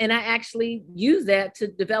is. And I actually use that to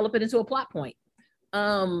develop it into a plot point,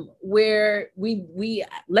 where we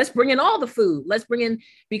let's bring in all the food. Let's bring in,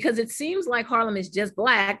 because it seems like Harlem is just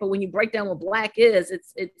Black, but when you break down what Black is,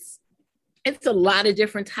 it's a lot of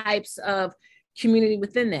different types of community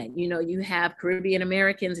within that. You know, you have Caribbean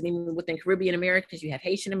Americans, and even within Caribbean Americans, you have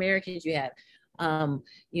Haitian Americans, you have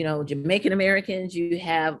Jamaican Americans, you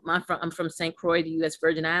have, I'm from St. Croix, the U.S.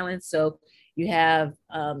 Virgin Islands. So you have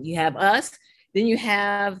us, then you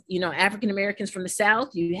have, African Americans from the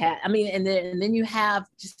South, and then you have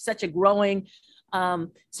just such a growing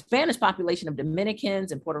Spanish population of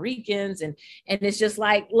Dominicans and Puerto Ricans. And it's just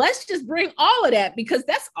like, let's just bring all of that, because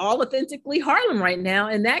that's all authentically Harlem right now.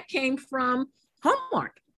 And that came from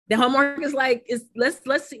Hallmark. The Hallmark is like,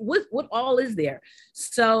 let's see what all is there.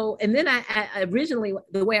 So, and then I originally,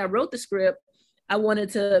 the way I wrote the script, I wanted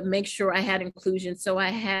to make sure I had inclusion. So I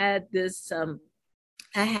had this,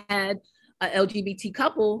 I had a LGBT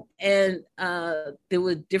couple, and there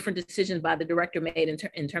were different decisions by the director made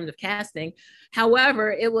in terms of casting.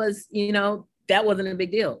 However, it was, that wasn't a big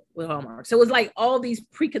deal with Hallmark. So it was like all these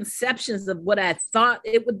preconceptions of what I thought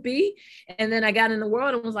it would be. And then I got in the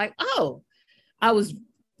world and was like, oh, I was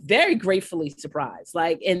very gratefully surprised.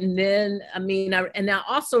 And then, I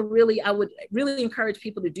would really encourage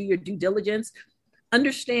people to do your due diligence,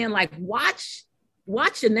 understand, watch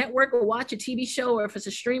a network or watch a TV show, or if it's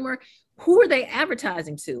a streamer, who are they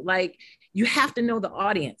advertising to? You have to know the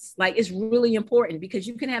audience. It's really important, because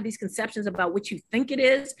you can have these conceptions about what you think it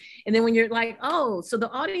is. And then when you're like, oh, so the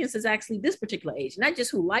audience is actually this particular age, not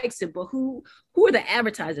just who likes it, but who are the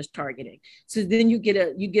advertisers targeting? So then you get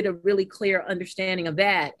a really clear understanding of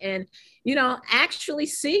that. And, actually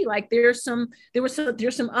see, there's some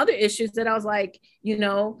other issues that I was like,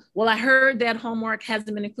 well, I heard that Hallmark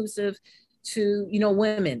hasn't been inclusive to,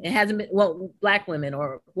 women. It hasn't been, Black women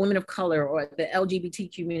or women of color or the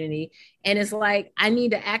LGBT community. And it's like, I need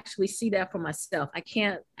to actually see that for myself. I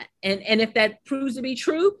can't, and if that proves to be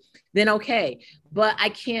true, then okay. But I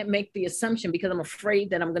can't make the assumption, because I'm afraid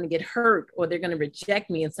that I'm going to get hurt, or they're going to reject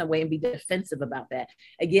me in some way and be defensive about that.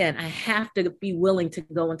 Again, I have to be willing to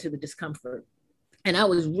go into the discomfort. And I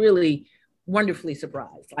was really wonderfully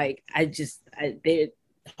surprised.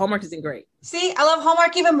 Hallmark isn't great. See, I love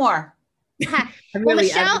Hallmark even more. Well,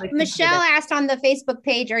 Michelle asked on the Facebook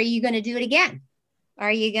page, are you going to do it again?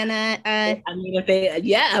 Are you going to?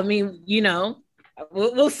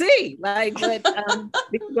 We'll see. But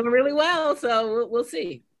it's going really well, so we'll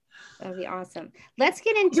see. That'll be awesome. Let's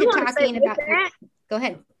get into talking about that. Go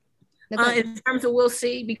ahead. In terms of we'll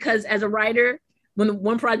see, because as a writer, when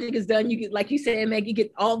one project is done, you get, like you said, Meg, you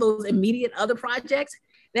get all those immediate other projects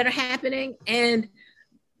that are happening. And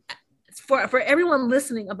for everyone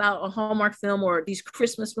listening about a Hallmark film or these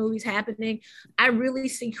Christmas movies happening, I really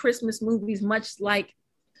see Christmas movies much like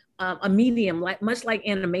a medium, much like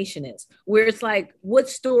animation is, where it's like, what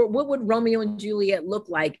would Romeo and Juliet look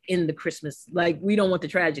like in the Christmas? We don't want the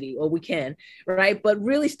tragedy, or we can, right? But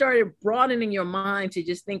really started broadening your mind to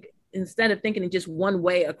just think, instead of thinking in just one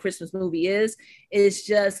way a Christmas movie is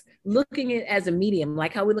just looking at it as a medium,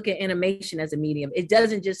 like how we look at animation as a medium. It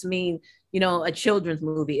doesn't just mean, a children's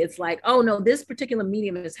movie. It's like, oh no, this particular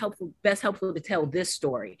medium is best helpful to tell this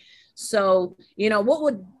story. So, what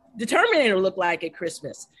would the Terminator look like at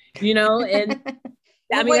Christmas? And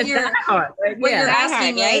it's not hard. Right? What you're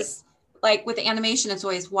asking is, with animation, it's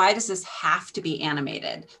always, why does this have to be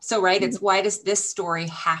animated? So, right, it's why does this story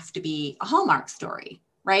have to be a Hallmark story?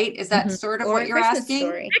 Right? Is that sort of what you're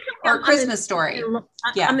asking? Or a Christmas story?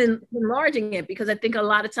 Yeah. I'm enlarging it, because I think a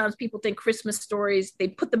lot of times people think Christmas stories, they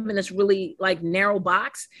put them in this really narrow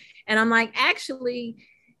box. And I'm like, actually,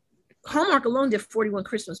 Hallmark alone did 41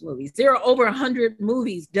 Christmas movies. There are over 100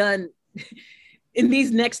 movies done in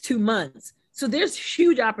these next 2 months. So there's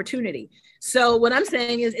huge opportunity. So what I'm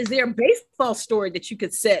saying is there a baseball story that you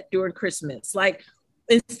could set during Christmas? Like,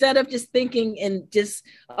 instead of just thinking and just,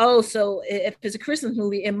 oh, so if it's a Christmas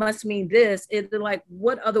movie, it must mean this. It's like,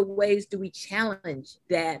 what other ways do we challenge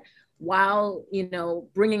that while,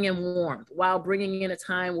 bringing in warmth, while bringing in a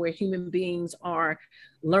time where human beings are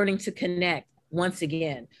learning to connect once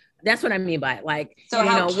again? That's what I mean by it. Like, so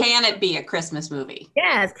how can it be a Christmas movie?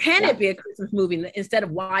 Yes. Can it be a Christmas movie instead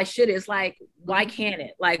of why should it? It's like, why can't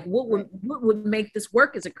it? Like, what would make this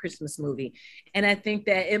work as a Christmas movie? And I think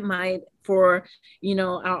that it might, for,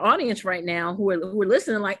 our audience right now who are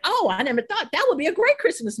listening, like, oh, I never thought that would be a great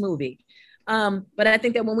Christmas movie. But I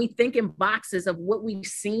think that when we think in boxes of what we've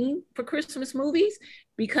seen for Christmas movies,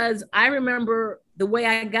 because I remember the way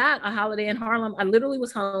I got A Holiday in Harlem, I literally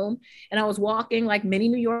was home and I was walking like many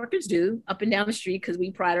New Yorkers do up and down the street because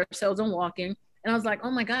we pride ourselves on walking. And I was like,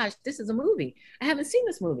 oh my gosh, this is a movie. I haven't seen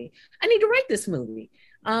this movie. I need to write this movie.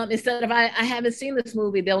 Instead of I haven't seen this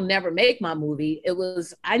movie, they'll never make my movie. It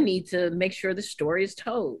was, I need to make sure the story is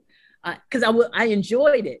told. Because I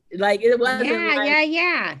enjoyed it. Like, it wasn't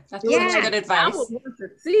That's good advice. I would want to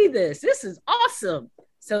see this. This is awesome.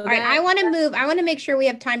 So all right, I want to make sure we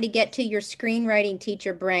have time to get to your screenwriting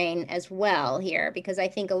teacher brain as well here, because I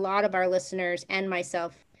think a lot of our listeners and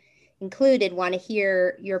myself included want to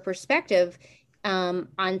hear your perspective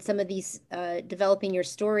on some of these developing your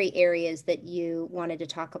story areas that you wanted to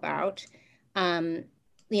talk about. How do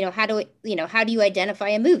you identify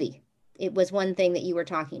a movie? It was one thing that you were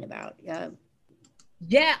talking about. One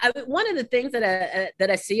of the things that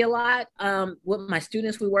I see a lot with my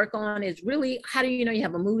students we work on is really, how do you know you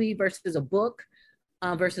have a movie versus a book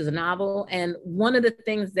versus a novel? And one of the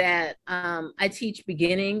things that I teach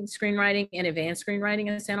beginning screenwriting and advanced screenwriting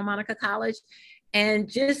at Santa Monica College, and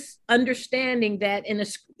just understanding that in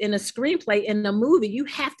a screenplay, in a movie, you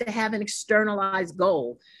have to have an externalized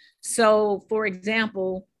goal. So, for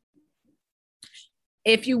example,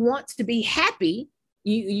 if you want to be happy,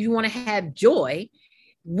 you want to have joy,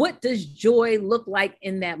 what does joy look like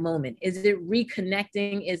in that moment? Is it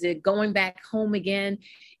reconnecting? Is it going back home again?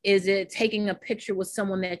 Is it taking a picture with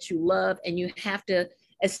someone that you love, and you have to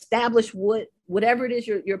establish whatever it is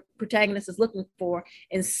your protagonist is looking for,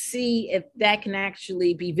 and see if that can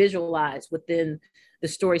actually be visualized within the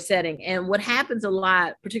story setting? And what happens a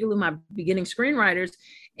lot, particularly my beginning screenwriters,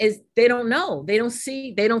 is they don't know. They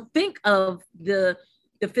don't think of the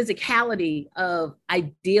physicality of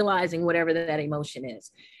idealizing whatever that emotion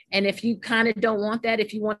is. And if you kind of don't want that,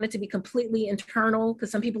 if you want it to be completely internal,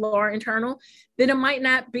 because some people are internal, then it might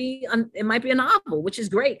be a novel, which is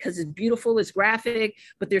great because it's beautiful, it's graphic,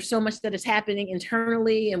 but there's so much that is happening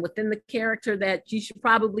internally and within the character that you should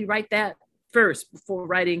probably write that first before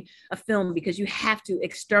writing a film, because you have to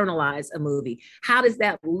externalize a movie. How does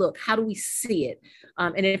that look? How do we see it?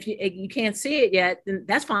 And if you can't see it yet, then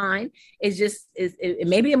that's fine. It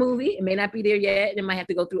may be a movie. It may not be there yet. It might have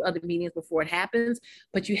to go through other mediums before it happens,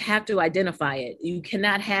 but you have to identify it. You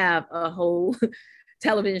cannot have a whole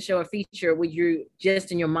television show or feature where you're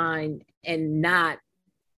just in your mind and not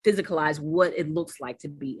physicalize what it looks like to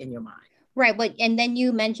be in your mind. Right. But, and then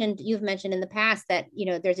you've mentioned in the past that,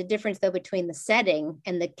 there's a difference though between the setting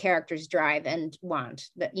and the character's drive and want,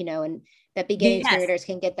 that, and that beginning screenwriters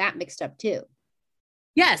can get that mixed up too.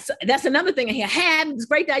 Yes. That's another thing. I had this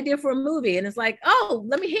great idea for a movie, and it's like, oh,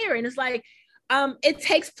 let me hear it. And it's like, it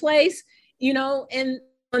takes place, on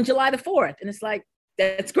July the 4th. And it's like,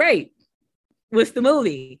 that's great. What's the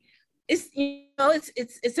movie? It's,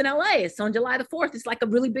 it's in LA. It's on July the 4th. It's like a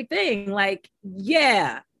really big thing. Like,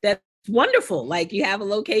 yeah, that's wonderful. Like, you have a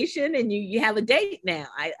location and you have a date now.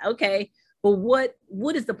 Okay. But what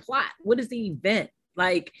is the plot? What is the event?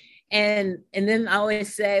 Like, and then I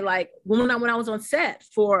always say, like, when I was on set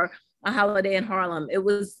for A Holiday in Harlem, it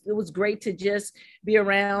was great to just be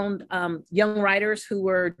around young writers who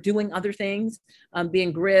were doing other things,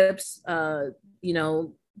 being grips,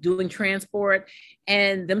 doing transport,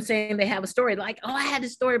 and them saying they have a story. Like, oh, I had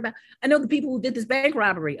this story about, I know the people who did this bank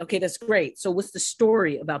robbery. Okay, that's great. So what's the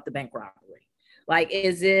story about the bank robbery? Like,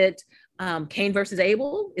 is it Cain versus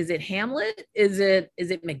Abel? Is it Hamlet? Is it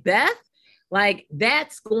Macbeth? Like,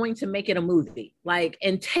 that's going to make it a movie. Like,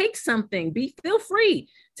 and take something, feel free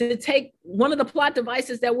to take one of the plot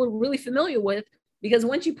devices that we're really familiar with, because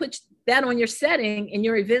once you put that on your setting and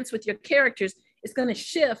your events with your characters, it's going to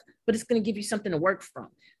shift, but it's going to give you something to work from.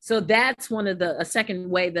 So that's a second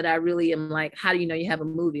way that I really am like, how do you know you have a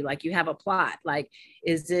movie? Like, you have a plot. Like,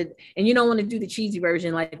 is it, and you don't want to do the cheesy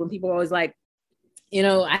version. Like, when people are always like,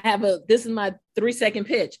 this is my 3-second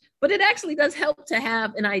pitch, but it actually does help to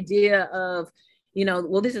have an idea of,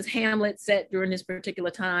 well, this is Hamlet set during this particular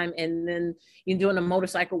time. And then you're doing a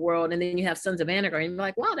motorcycle world, and then you have Sons of Anarchy, and you're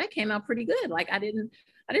like, wow, that came out pretty good. Like, I didn't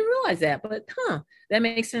realize that, but that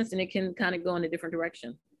makes sense. And it can kind of go in a different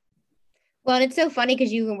direction. Well, and it's so funny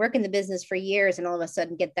because you can work in the business for years and all of a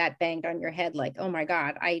sudden get that banged on your head. Like, oh my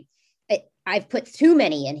God, I've put too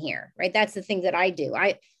many in here, right? That's the thing that I do.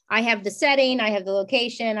 I have the setting, I have the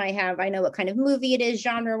location, I know what kind of movie it is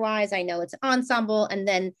genre wise. I know it's ensemble. And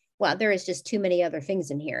then, well, there is just too many other things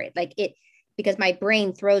in here. Because my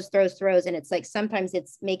brain throws. And it's like, sometimes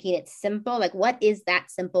it's making it simple. Like, what is that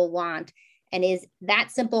simple want? And is that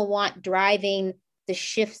simple want driving the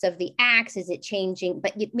shifts of the acts? Is it changing?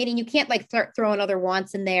 But meaning you can't like start throwing other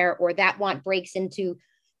wants in there, or that want breaks into,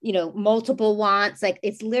 multiple wants. Like,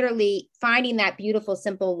 it's literally finding that beautiful,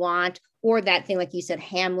 simple want, or that thing, like you said,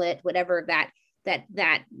 Hamlet, whatever that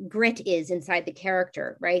grit is inside the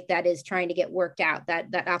character, right? That is trying to get worked out,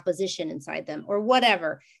 that opposition inside them, or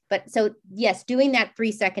whatever. But so yes, doing that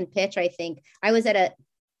 3-second pitch. I think I was at a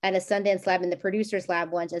Sundance lab in the producers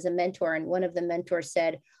lab once as a mentor, and one of the mentors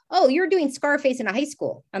said, "Oh, you're doing Scarface in a high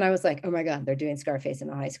school." And I was like, "Oh my God, they're doing Scarface in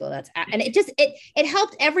a high school." And it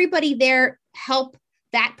helped everybody there help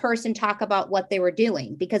that person talk about what they were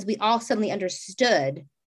doing, because we all suddenly understood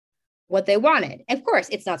what they wanted. Of course,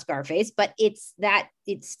 it's not Scarface, but it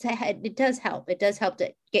does help. It does help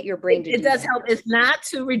to get your brain to do it does that. help. It's not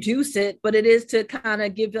to reduce it, but it is to kind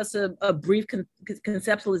of give us a brief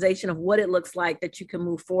conceptualization of what it looks like that you can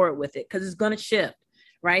move forward with it, because it's going to shift,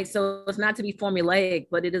 right? So it's not to be formulaic,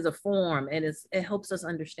 but it is a form, and it helps us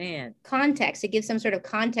understand context. It gives some sort of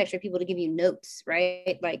context for people to give you notes,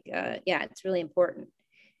 right? Like, it's really important.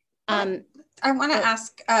 I want to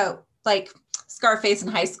ask, like Scarface in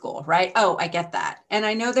high school, right? Oh, I get that. And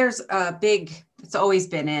I know there's it's always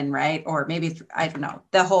been in, right? Or maybe, I don't know,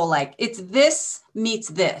 the whole, like, it's this meets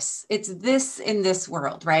this. It's this in this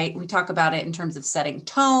world, right? We talk about it in terms of setting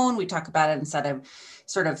tone. We talk about it instead of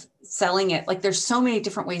sort of selling it. Like, there's so many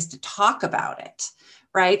different ways to talk about it,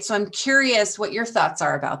 right? So I'm curious what your thoughts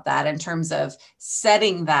are about that in terms of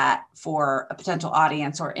setting that for a potential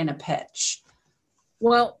audience or in a pitch.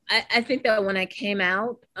 Well, I think that when I came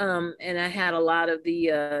out, and I had a lot of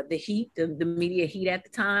the heat, the media heat at the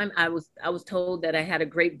time, I was told that I had a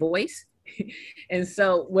great voice. And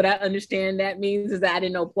so what I understand that means is that I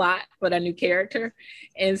didn't know plot, but I knew character.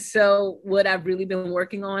 And so what I've really been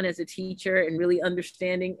working on as a teacher and really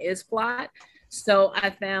understanding is plot. So I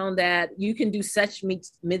found that you can do such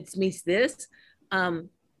meets this.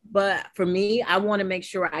 But for me, I want to make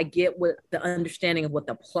sure I get what the understanding of what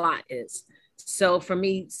the plot is. So for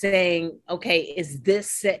me, saying, okay, is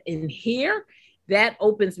this set in here? That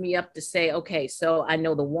opens me up to say, okay, so I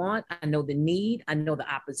know the want, I know the need, I know the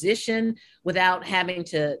opposition without having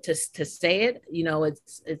to say it.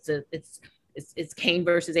 It's Cain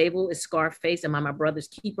versus Abel, it's Scarface, am I my brother's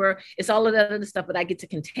keeper? It's all of that other stuff, but I get to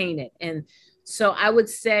contain it. And so I would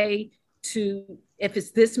say if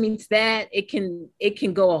it's this means that, it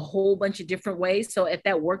can go a whole bunch of different ways. So if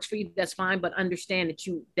that works for you, that's fine. But understand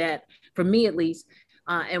that for me at least,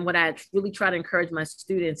 and what I really try to encourage my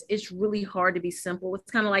students, it's really hard to be simple.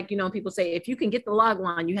 It's kind of like, people say, if you can get the log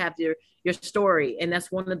line, you have your story. And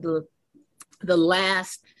that's one of the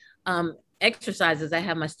last exercises I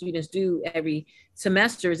have my students do every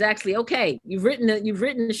semester is actually, okay, you've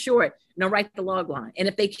written the short, now write the log line. And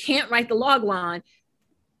if they can't write the log line,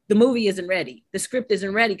 the movie isn't ready. The script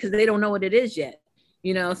isn't ready because they don't know what it is yet.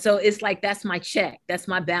 So it's like, that's my check. That's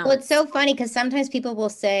my balance. Well, it's so funny because sometimes people will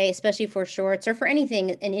say, especially for shorts or for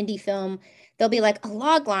anything, an indie film, they'll be like, a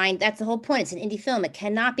log line, that's the whole point. It's an indie film. It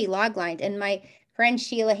cannot be log lined. And my friend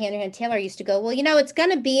Sheila Hanahan Taylor used to go, well, it's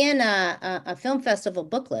going to be in a film festival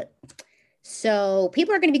booklet. So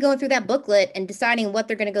people are going to be going through that booklet and deciding what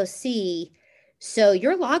they're going to go see. So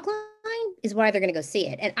your log line is why they're going to go see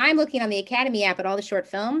it. And I'm looking on the Academy app at all the short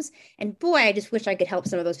films, and boy, I just wish I could help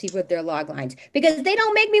some of those people with their log lines, because they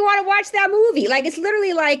don't make me want to watch that movie. Like, it's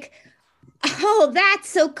literally like, oh, that's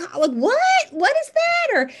so like, what is that?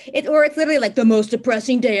 Or it's literally like the most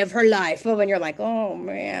depressing day of her life. Oh, and you're like, oh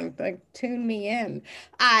man, like, tune me in.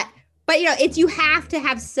 But you have to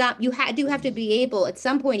have you do have to be able at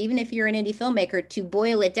some point, even if you're an indie filmmaker, to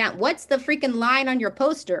boil it down. What's the freaking line on your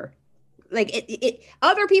poster? Like,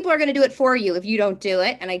 other people are going to do it for you if you don't do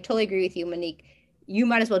it. And I totally agree with you, Monique. You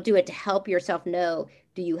might as well do it to help yourself know,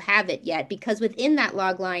 do you have it yet? Because within that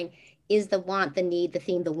log line is the want, the need, the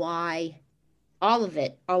theme, the why. All of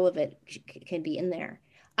it can be in there.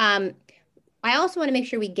 I also want to make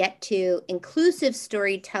sure we get to inclusive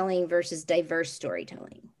storytelling versus diverse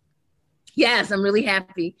storytelling. Yes, I'm really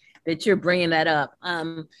happy that you're bringing that up.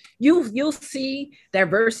 You'll see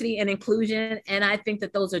diversity and inclusion, and I think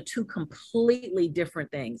that those are two completely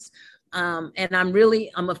different things. And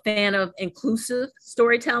I'm a fan of inclusive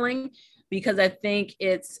storytelling because I think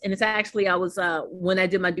it's actually, I was, when I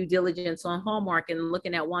did my due diligence on Hallmark and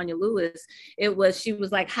looking at Wanya Lewis, she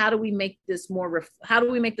was like, how do we make this how do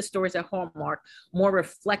we make the stories at Hallmark more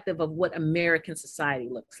reflective of what American society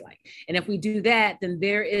looks like? And if we do that, then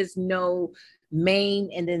there is no main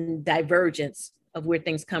and then divergence of where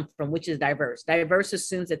things come from, which is diverse. Diverse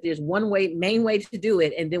assumes that there's one main way to do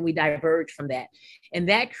it, and then we diverge from that. And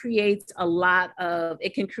that creates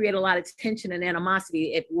it can create a lot of tension and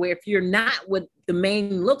animosity if you're not what the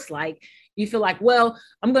main looks like, you feel like, well,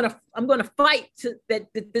 I'm gonna fight that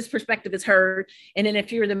this perspective is heard. And then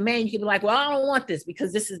if you're the main, you can be like, well, I don't want this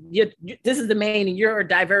because this is the main and you're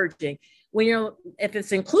diverging. If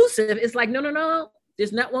it's inclusive, it's like, no.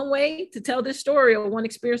 There's not one way to tell this story or one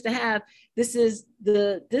experience to have. This is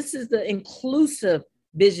the inclusive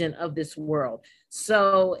vision of this world.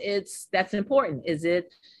 So that's important. Is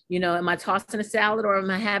it, am I tossing a salad or am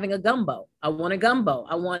I having a gumbo? I want a gumbo.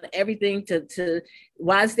 I want everything to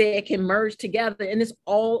it can merge together, and it's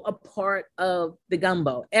all a part of the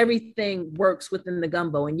gumbo. Everything works within the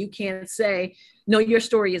gumbo, and you can't say, no, your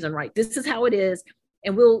story isn't right. This is how it is,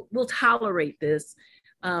 and we'll tolerate this.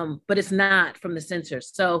 But it's not from the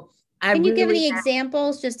censors. So can you give any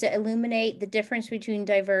examples just to illuminate the difference between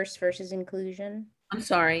diverse versus inclusion? I'm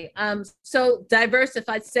sorry. So diverse, if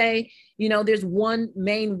I say, there's one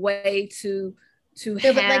main way to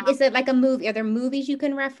have. But like, is it like a movie? Are there movies you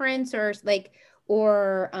can reference, or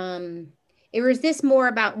is this more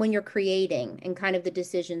about when you're creating and kind of the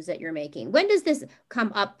decisions that you're making? When does this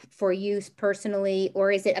come up for you personally,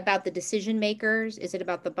 or is it about the decision makers? Is it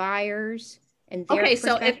about the buyers? Okay,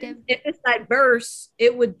 so if it's diverse,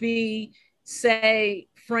 it would be, say,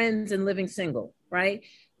 Friends and Living Single, right?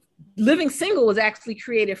 Living Single was actually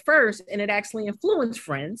created first, and it actually influenced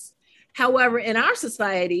Friends. However, in our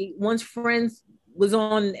society, once Friends was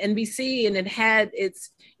on NBC and it had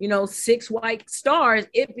its, 6 white stars,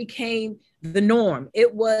 it became the norm.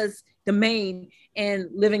 It was the main, and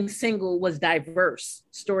Living Single was diverse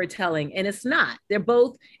storytelling, and it's not. They're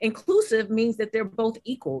both inclusive, means that they're both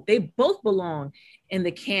equal. They both belong in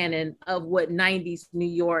the canon of what 90s New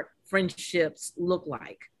York friendships look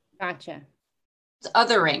like. Gotcha. It's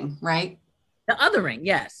othering, right? The othering,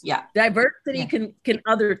 yes. Yeah. Diversity can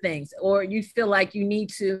other things, or you feel like you need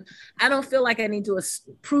to. I don't feel like I need to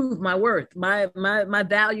prove my worth, my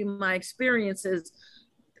value, my experiences,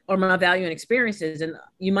 or my value and experiences. And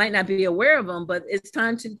you might not be aware of them, but it's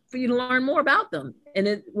time for you to learn more about them, and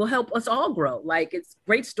it will help us all grow. Like, it's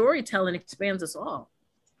great storytelling expands us all.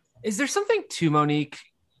 Is there something to, Monique,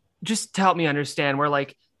 just to help me understand, where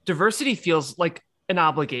like diversity feels like an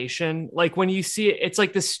obligation? Like when you see it, it's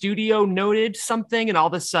like the studio noted something, and all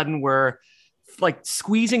of a sudden we're like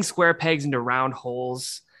squeezing square pegs into round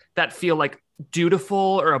holes that feel like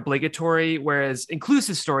dutiful or obligatory. Whereas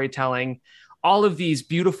inclusive storytelling, all of these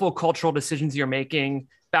beautiful cultural decisions you're making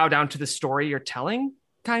bow down to the story you're telling,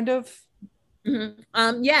 kind of.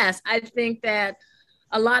 Mm-hmm. Yes, I think that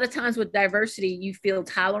a lot of times with diversity, you feel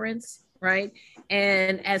tolerance, right?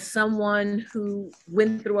 And as someone who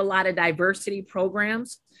went through a lot of diversity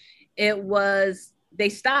programs, they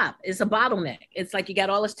stop. It's a bottleneck. It's like you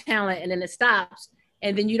got all this talent and then it stops,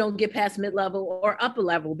 and then you don't get past mid-level or upper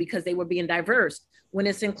level because they were being diverse. When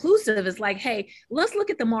it's inclusive, it's like, hey, let's look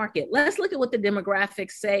at the market. Let's look at what the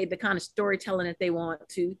demographics say, the kind of storytelling that they want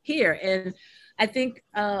to hear. And I think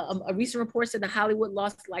a recent report said that Hollywood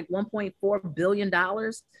lost like $1.4 billion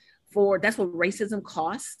that's what racism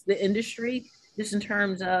costs the industry, just in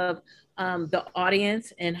terms of the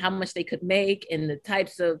audience and how much they could make and the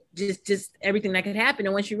types of just everything that could happen.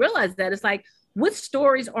 And once you realize that, it's like, what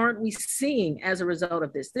stories aren't we seeing as a result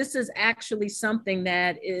of this? This is actually something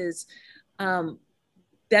that is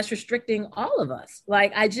that's restricting all of us.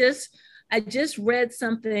 Like, I just read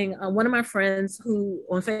something, one of my friends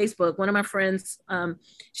on Facebook,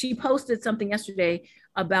 she posted something yesterday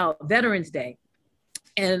about Veterans Day.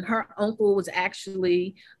 And her uncle was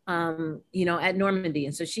actually, at Normandy.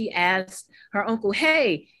 And so she asked her uncle,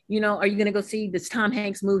 hey, are you going to go see this Tom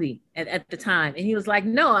Hanks movie at the time? And he was like,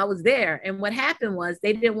 no, I was there. And what happened was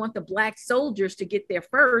they didn't want the Black soldiers to get there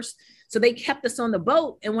first. So they kept us on the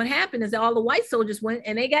boat. And what happened is that all the white soldiers went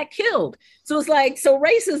and they got killed. So it's like, so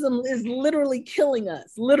racism is literally killing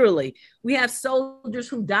us. Literally. We have soldiers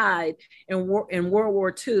who died in World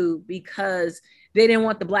War II because they didn't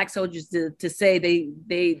want the Black soldiers to say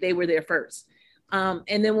they were there first.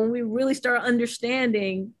 And then when we really start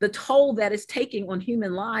understanding the toll that it's taking on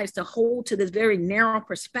human lives to hold to this very narrow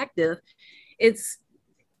perspective, it's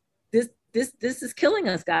this is killing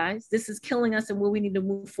us, guys. This is killing us and what we need to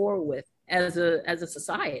move forward with as a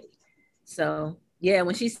society. So yeah,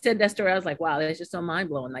 when she said that story, I was like, wow, that's just so mind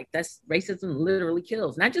blowing. Like, that's racism literally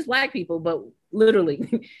kills not just Black people, but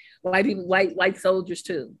literally white people, white soldiers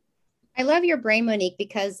too. I love your brain, Monique,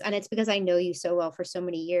 and it's because I know you so well for so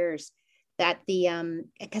many years, that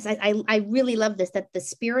because I really love this, that the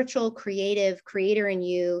spiritual creative creator in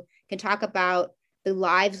you can talk about the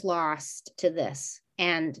lives lost to this.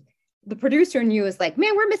 And the producer in you is like,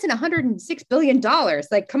 man, we're missing $106 billion.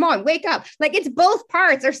 Like, come on, wake up. Like, it's both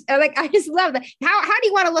parts. Or like, I just love that. How do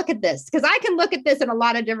you want to look at this? Because I can look at this in a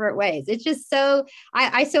lot of different ways. It's just so,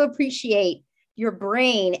 I so appreciate your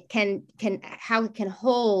brain how it can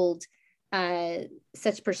hold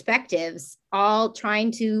such perspectives, all trying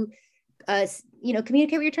to,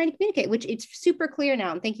 communicate what you're trying to communicate, which it's super clear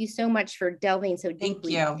now. And thank you so much for delving so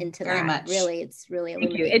deeply into very that. Much. Really, it's really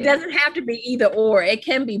illuminating. It doesn't have to be either or. It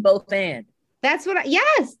can be both and. That's what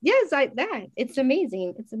it's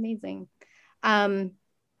amazing. It's amazing.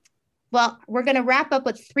 Well, we're going to wrap up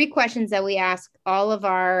with 3 questions that we ask all of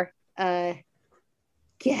our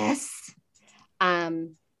guests.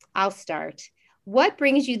 I'll start. What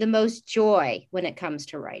brings you the most joy when it comes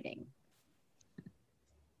to writing?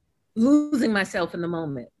 Losing myself in the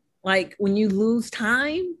moment. Like, when you lose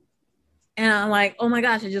time and I'm like, oh my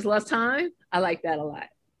gosh, I just lost time. I like that a lot.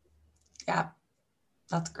 Yeah,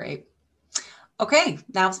 that's great. Okay,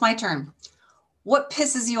 now it's my turn. What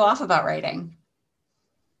pisses you off about writing?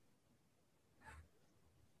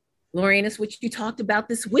 Lorraine, it's what you talked about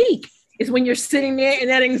this week. It's when you're sitting there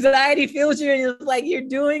and that anxiety fills you and it's like you're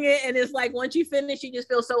doing it. And it's like, once you finish, you just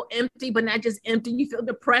feel so empty, but not just empty. You feel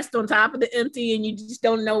depressed on top of the empty and you just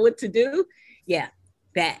don't know what to do. Yeah,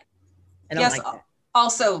 that. And yes, like that.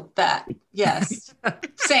 Also that. Yes.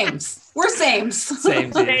 Sames. We're sames.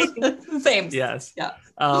 Sames. Sames. Yes. Yeah.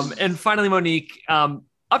 And finally, Monique,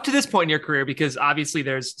 up to this point in your career, because obviously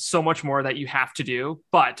there's so much more that you have to do,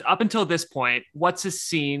 but up until this point, what's a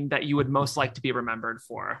scene that you would most like to be remembered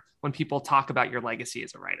for when people talk about your legacy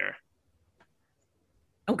as a writer?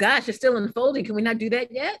 Oh gosh, it's still unfolding. Can we not do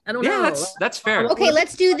that yet? I don't know. That's fair. Okay,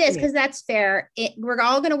 let's do this because that's fair. We're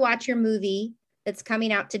all going to watch your movie that's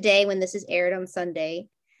coming out today when this is aired on Sunday.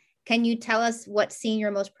 Can you tell us what scene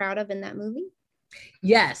you're most proud of in that movie?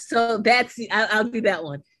 Yes. So I'll do that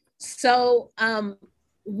one. So, another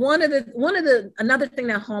thing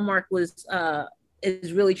that Hallmark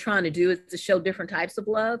is really trying to do is to show different types of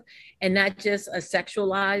love and not just a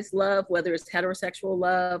sexualized love, whether it's heterosexual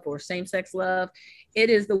love or same-sex love.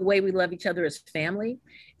 It is the way we love each other as family.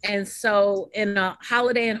 And so in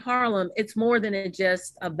Holiday in Harlem, it's more than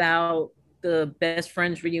just about the best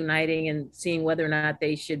friends reuniting and seeing whether or not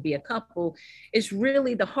they should be a couple. It's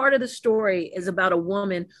really the heart of the story is about a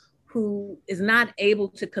woman who is not able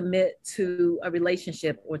to commit to a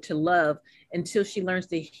relationship or to love until she learns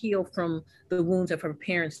to heal from the wounds of her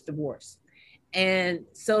parents' divorce. And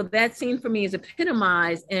so that scene for me is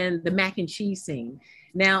epitomized in the mac and cheese scene.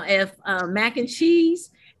 Now, if mac and cheese,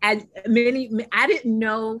 I didn't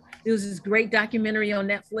know there was this great documentary on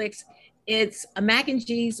Netflix. It's mac and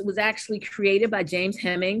cheese was actually created by James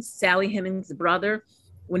Hemings, Sally Hemings' brother,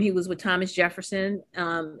 when he was with Thomas Jefferson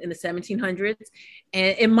in the 1700s.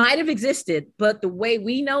 And it might have existed, but the way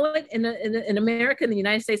we know it in America, in the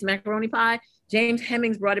United States, macaroni pie, James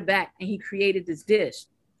Hemings brought it back and he created this dish.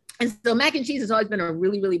 And so mac and cheese has always been a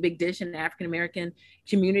really, really big dish in the African-American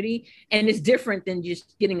community. And it's different than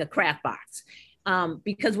just getting a Kraft box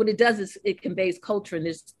because what it does is it conveys culture. And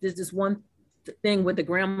there's this one thing with the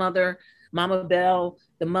grandmother, Mama Bell,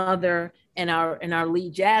 the mother, and our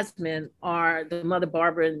lead Jasmine are the mother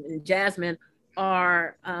Barbara and Jasmine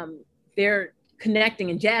are they're connecting,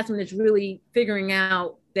 and Jasmine is really figuring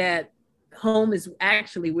out that home is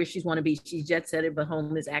actually where she's want to be. She jet set it, but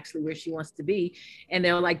home is actually where she wants to be. And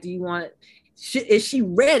they're like, is she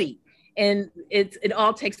ready? And it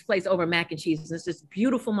all takes place over mac and cheese. It's this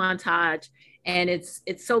beautiful montage, and it's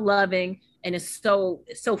so loving, and it's so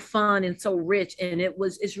fun and so rich. And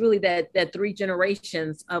it's really that 3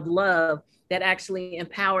 generations of love that actually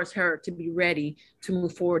empowers her to be ready to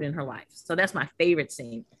move forward in her life. So that's my favorite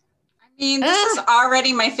scene. I mean, this is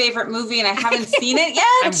already my favorite movie, and I haven't seen it yet.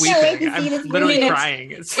 I'm weeping. I'm literally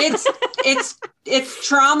crying. It's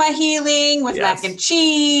trauma healing with mac and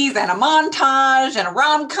cheese and a montage and a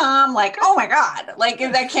rom-com. Like, oh my God! Like,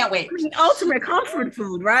 I can't wait. Ultimate comfort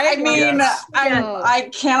food, right? I mean, I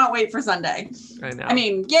cannot wait for Sunday. I know. I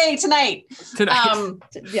mean, yay tonight! Tonight.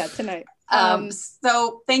 Tonight.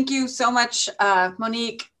 So thank you so much,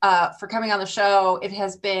 Monique, for coming on the show. It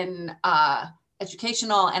has been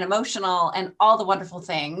educational and emotional and all the wonderful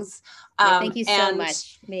things. Thank you so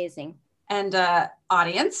much. Amazing. And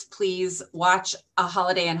audience, please watch A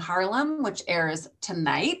Holiday in Harlem, which airs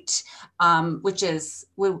tonight, which is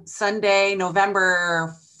Sunday,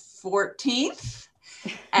 November 14th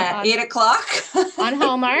at 8 o'clock. On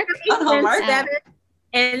Hallmark. On Hallmark.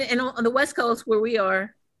 And on the West Coast where we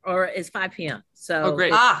are, or it's 5 p.m. So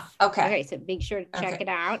great. Okay. So be sure to check it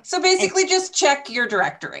out. So basically just check your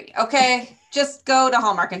directory. Okay. Just go to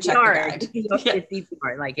Hallmark and check the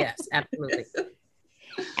guide. Like, yes, absolutely.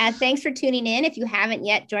 And thanks for tuning in. If you haven't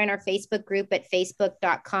yet, join our Facebook group at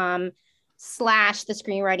facebook.com/The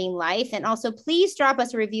Screenwriting Life. And also please drop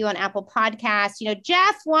us a review on Apple Podcasts.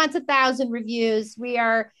 Jeff wants 1,000 reviews.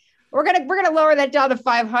 We're gonna lower that down to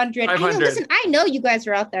 500. 500. I know you guys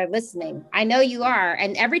are out there listening. I know you are.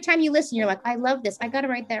 And every time you listen, you're like, I love this. I got to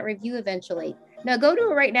write that review eventually. No, go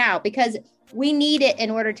do it right now, because we need it in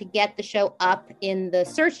order to get the show up in the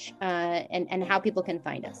search and how people can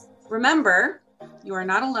find us. Remember, you are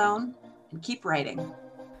not alone, and keep writing.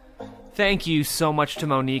 Thank you so much to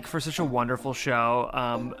Monique for such a wonderful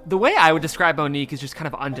show. The way I would describe Monique is just kind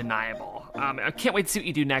of undeniable. I can't wait to see what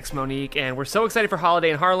you do next, Monique. And we're so excited for Holiday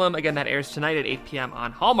in Harlem. Again, that airs tonight at 8 p.m.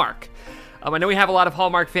 on Hallmark. I know we have a lot of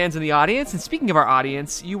Hallmark fans in the audience. And speaking of our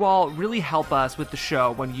audience, you all really help us with the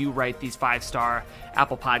show when you write these 5-star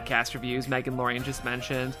Apple Podcast reviews Meg and Lorian just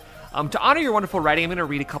mentioned. To honor your wonderful writing, I'm going to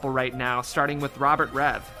read a couple right now, starting with Robert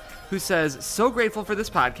Rev, who says, "So grateful for this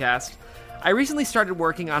podcast. I recently started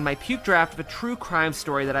working on my puke draft of a true crime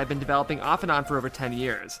story that I've been developing off and on for over 10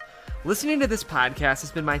 years. Listening to this podcast has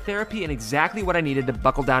been my therapy and exactly what I needed to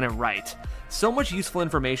buckle down and write. So much useful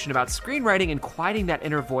information about screenwriting and quieting that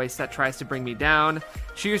inner voice that tries to bring me down.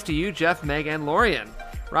 Cheers to you, Jeff, Meg, and Lorian."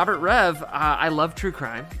 Robert Rev, I love true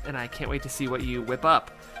crime, and I can't wait to see what you whip up.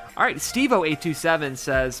 All right, Stevo827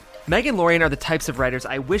 says, "Meg and Lorian are the types of writers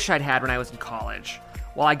I wish I'd had when I was in college.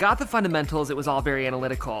 While I got the fundamentals, it was all very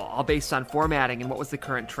analytical, all based on formatting and what was the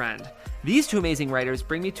current trend. These two amazing writers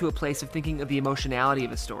bring me to a place of thinking of the emotionality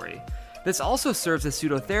of a story. This also serves as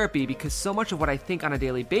pseudotherapy because so much of what I think on a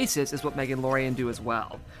daily basis is what Meg and Lorian do as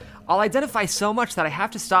well. I'll identify so much that I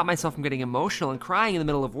have to stop myself from getting emotional and crying in the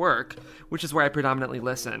middle of work, which is where I predominantly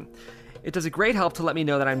listen. It does a great help to let me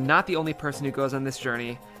know that I'm not the only person who goes on this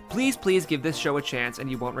journey. Please give this show a chance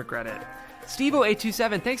and you won't regret it."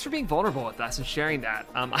 Stevo827, thanks for being vulnerable with us and sharing that.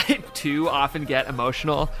 I too often get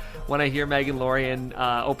emotional when I hear Meg and Lorian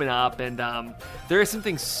open up, and there is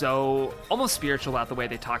something so almost spiritual about the way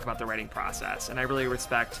they talk about the writing process, and I really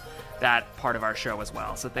respect that part of our show as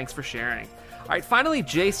well, so thanks for sharing. All right, finally,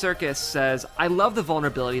 Jay Circus says, "I love the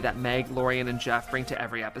vulnerability that Meg, Lorian, and Jeff bring to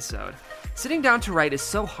every episode. Sitting down to write is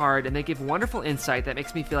so hard, and they give wonderful insight that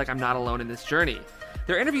makes me feel like I'm not alone in this journey.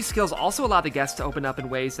 Their interview skills also allow the guests to open up in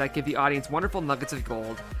ways that give the audience wonderful nuggets of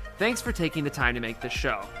gold. Thanks for taking the time to make this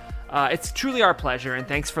show." It's truly our pleasure, and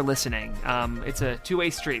thanks for listening. It's a two-way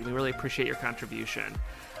street. We really appreciate your contribution.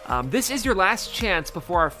 This is your last chance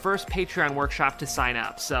before our first Patreon workshop to sign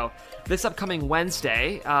up. So this upcoming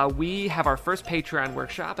Wednesday, we have our first Patreon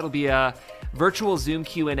workshop. It'll be a virtual Zoom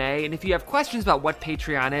Q&A. And if you have questions about what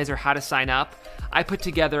Patreon is or how to sign up, I put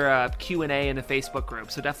together a Q&A in the Facebook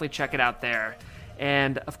group. So definitely check it out there.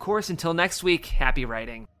 And of course, until next week, happy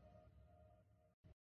writing.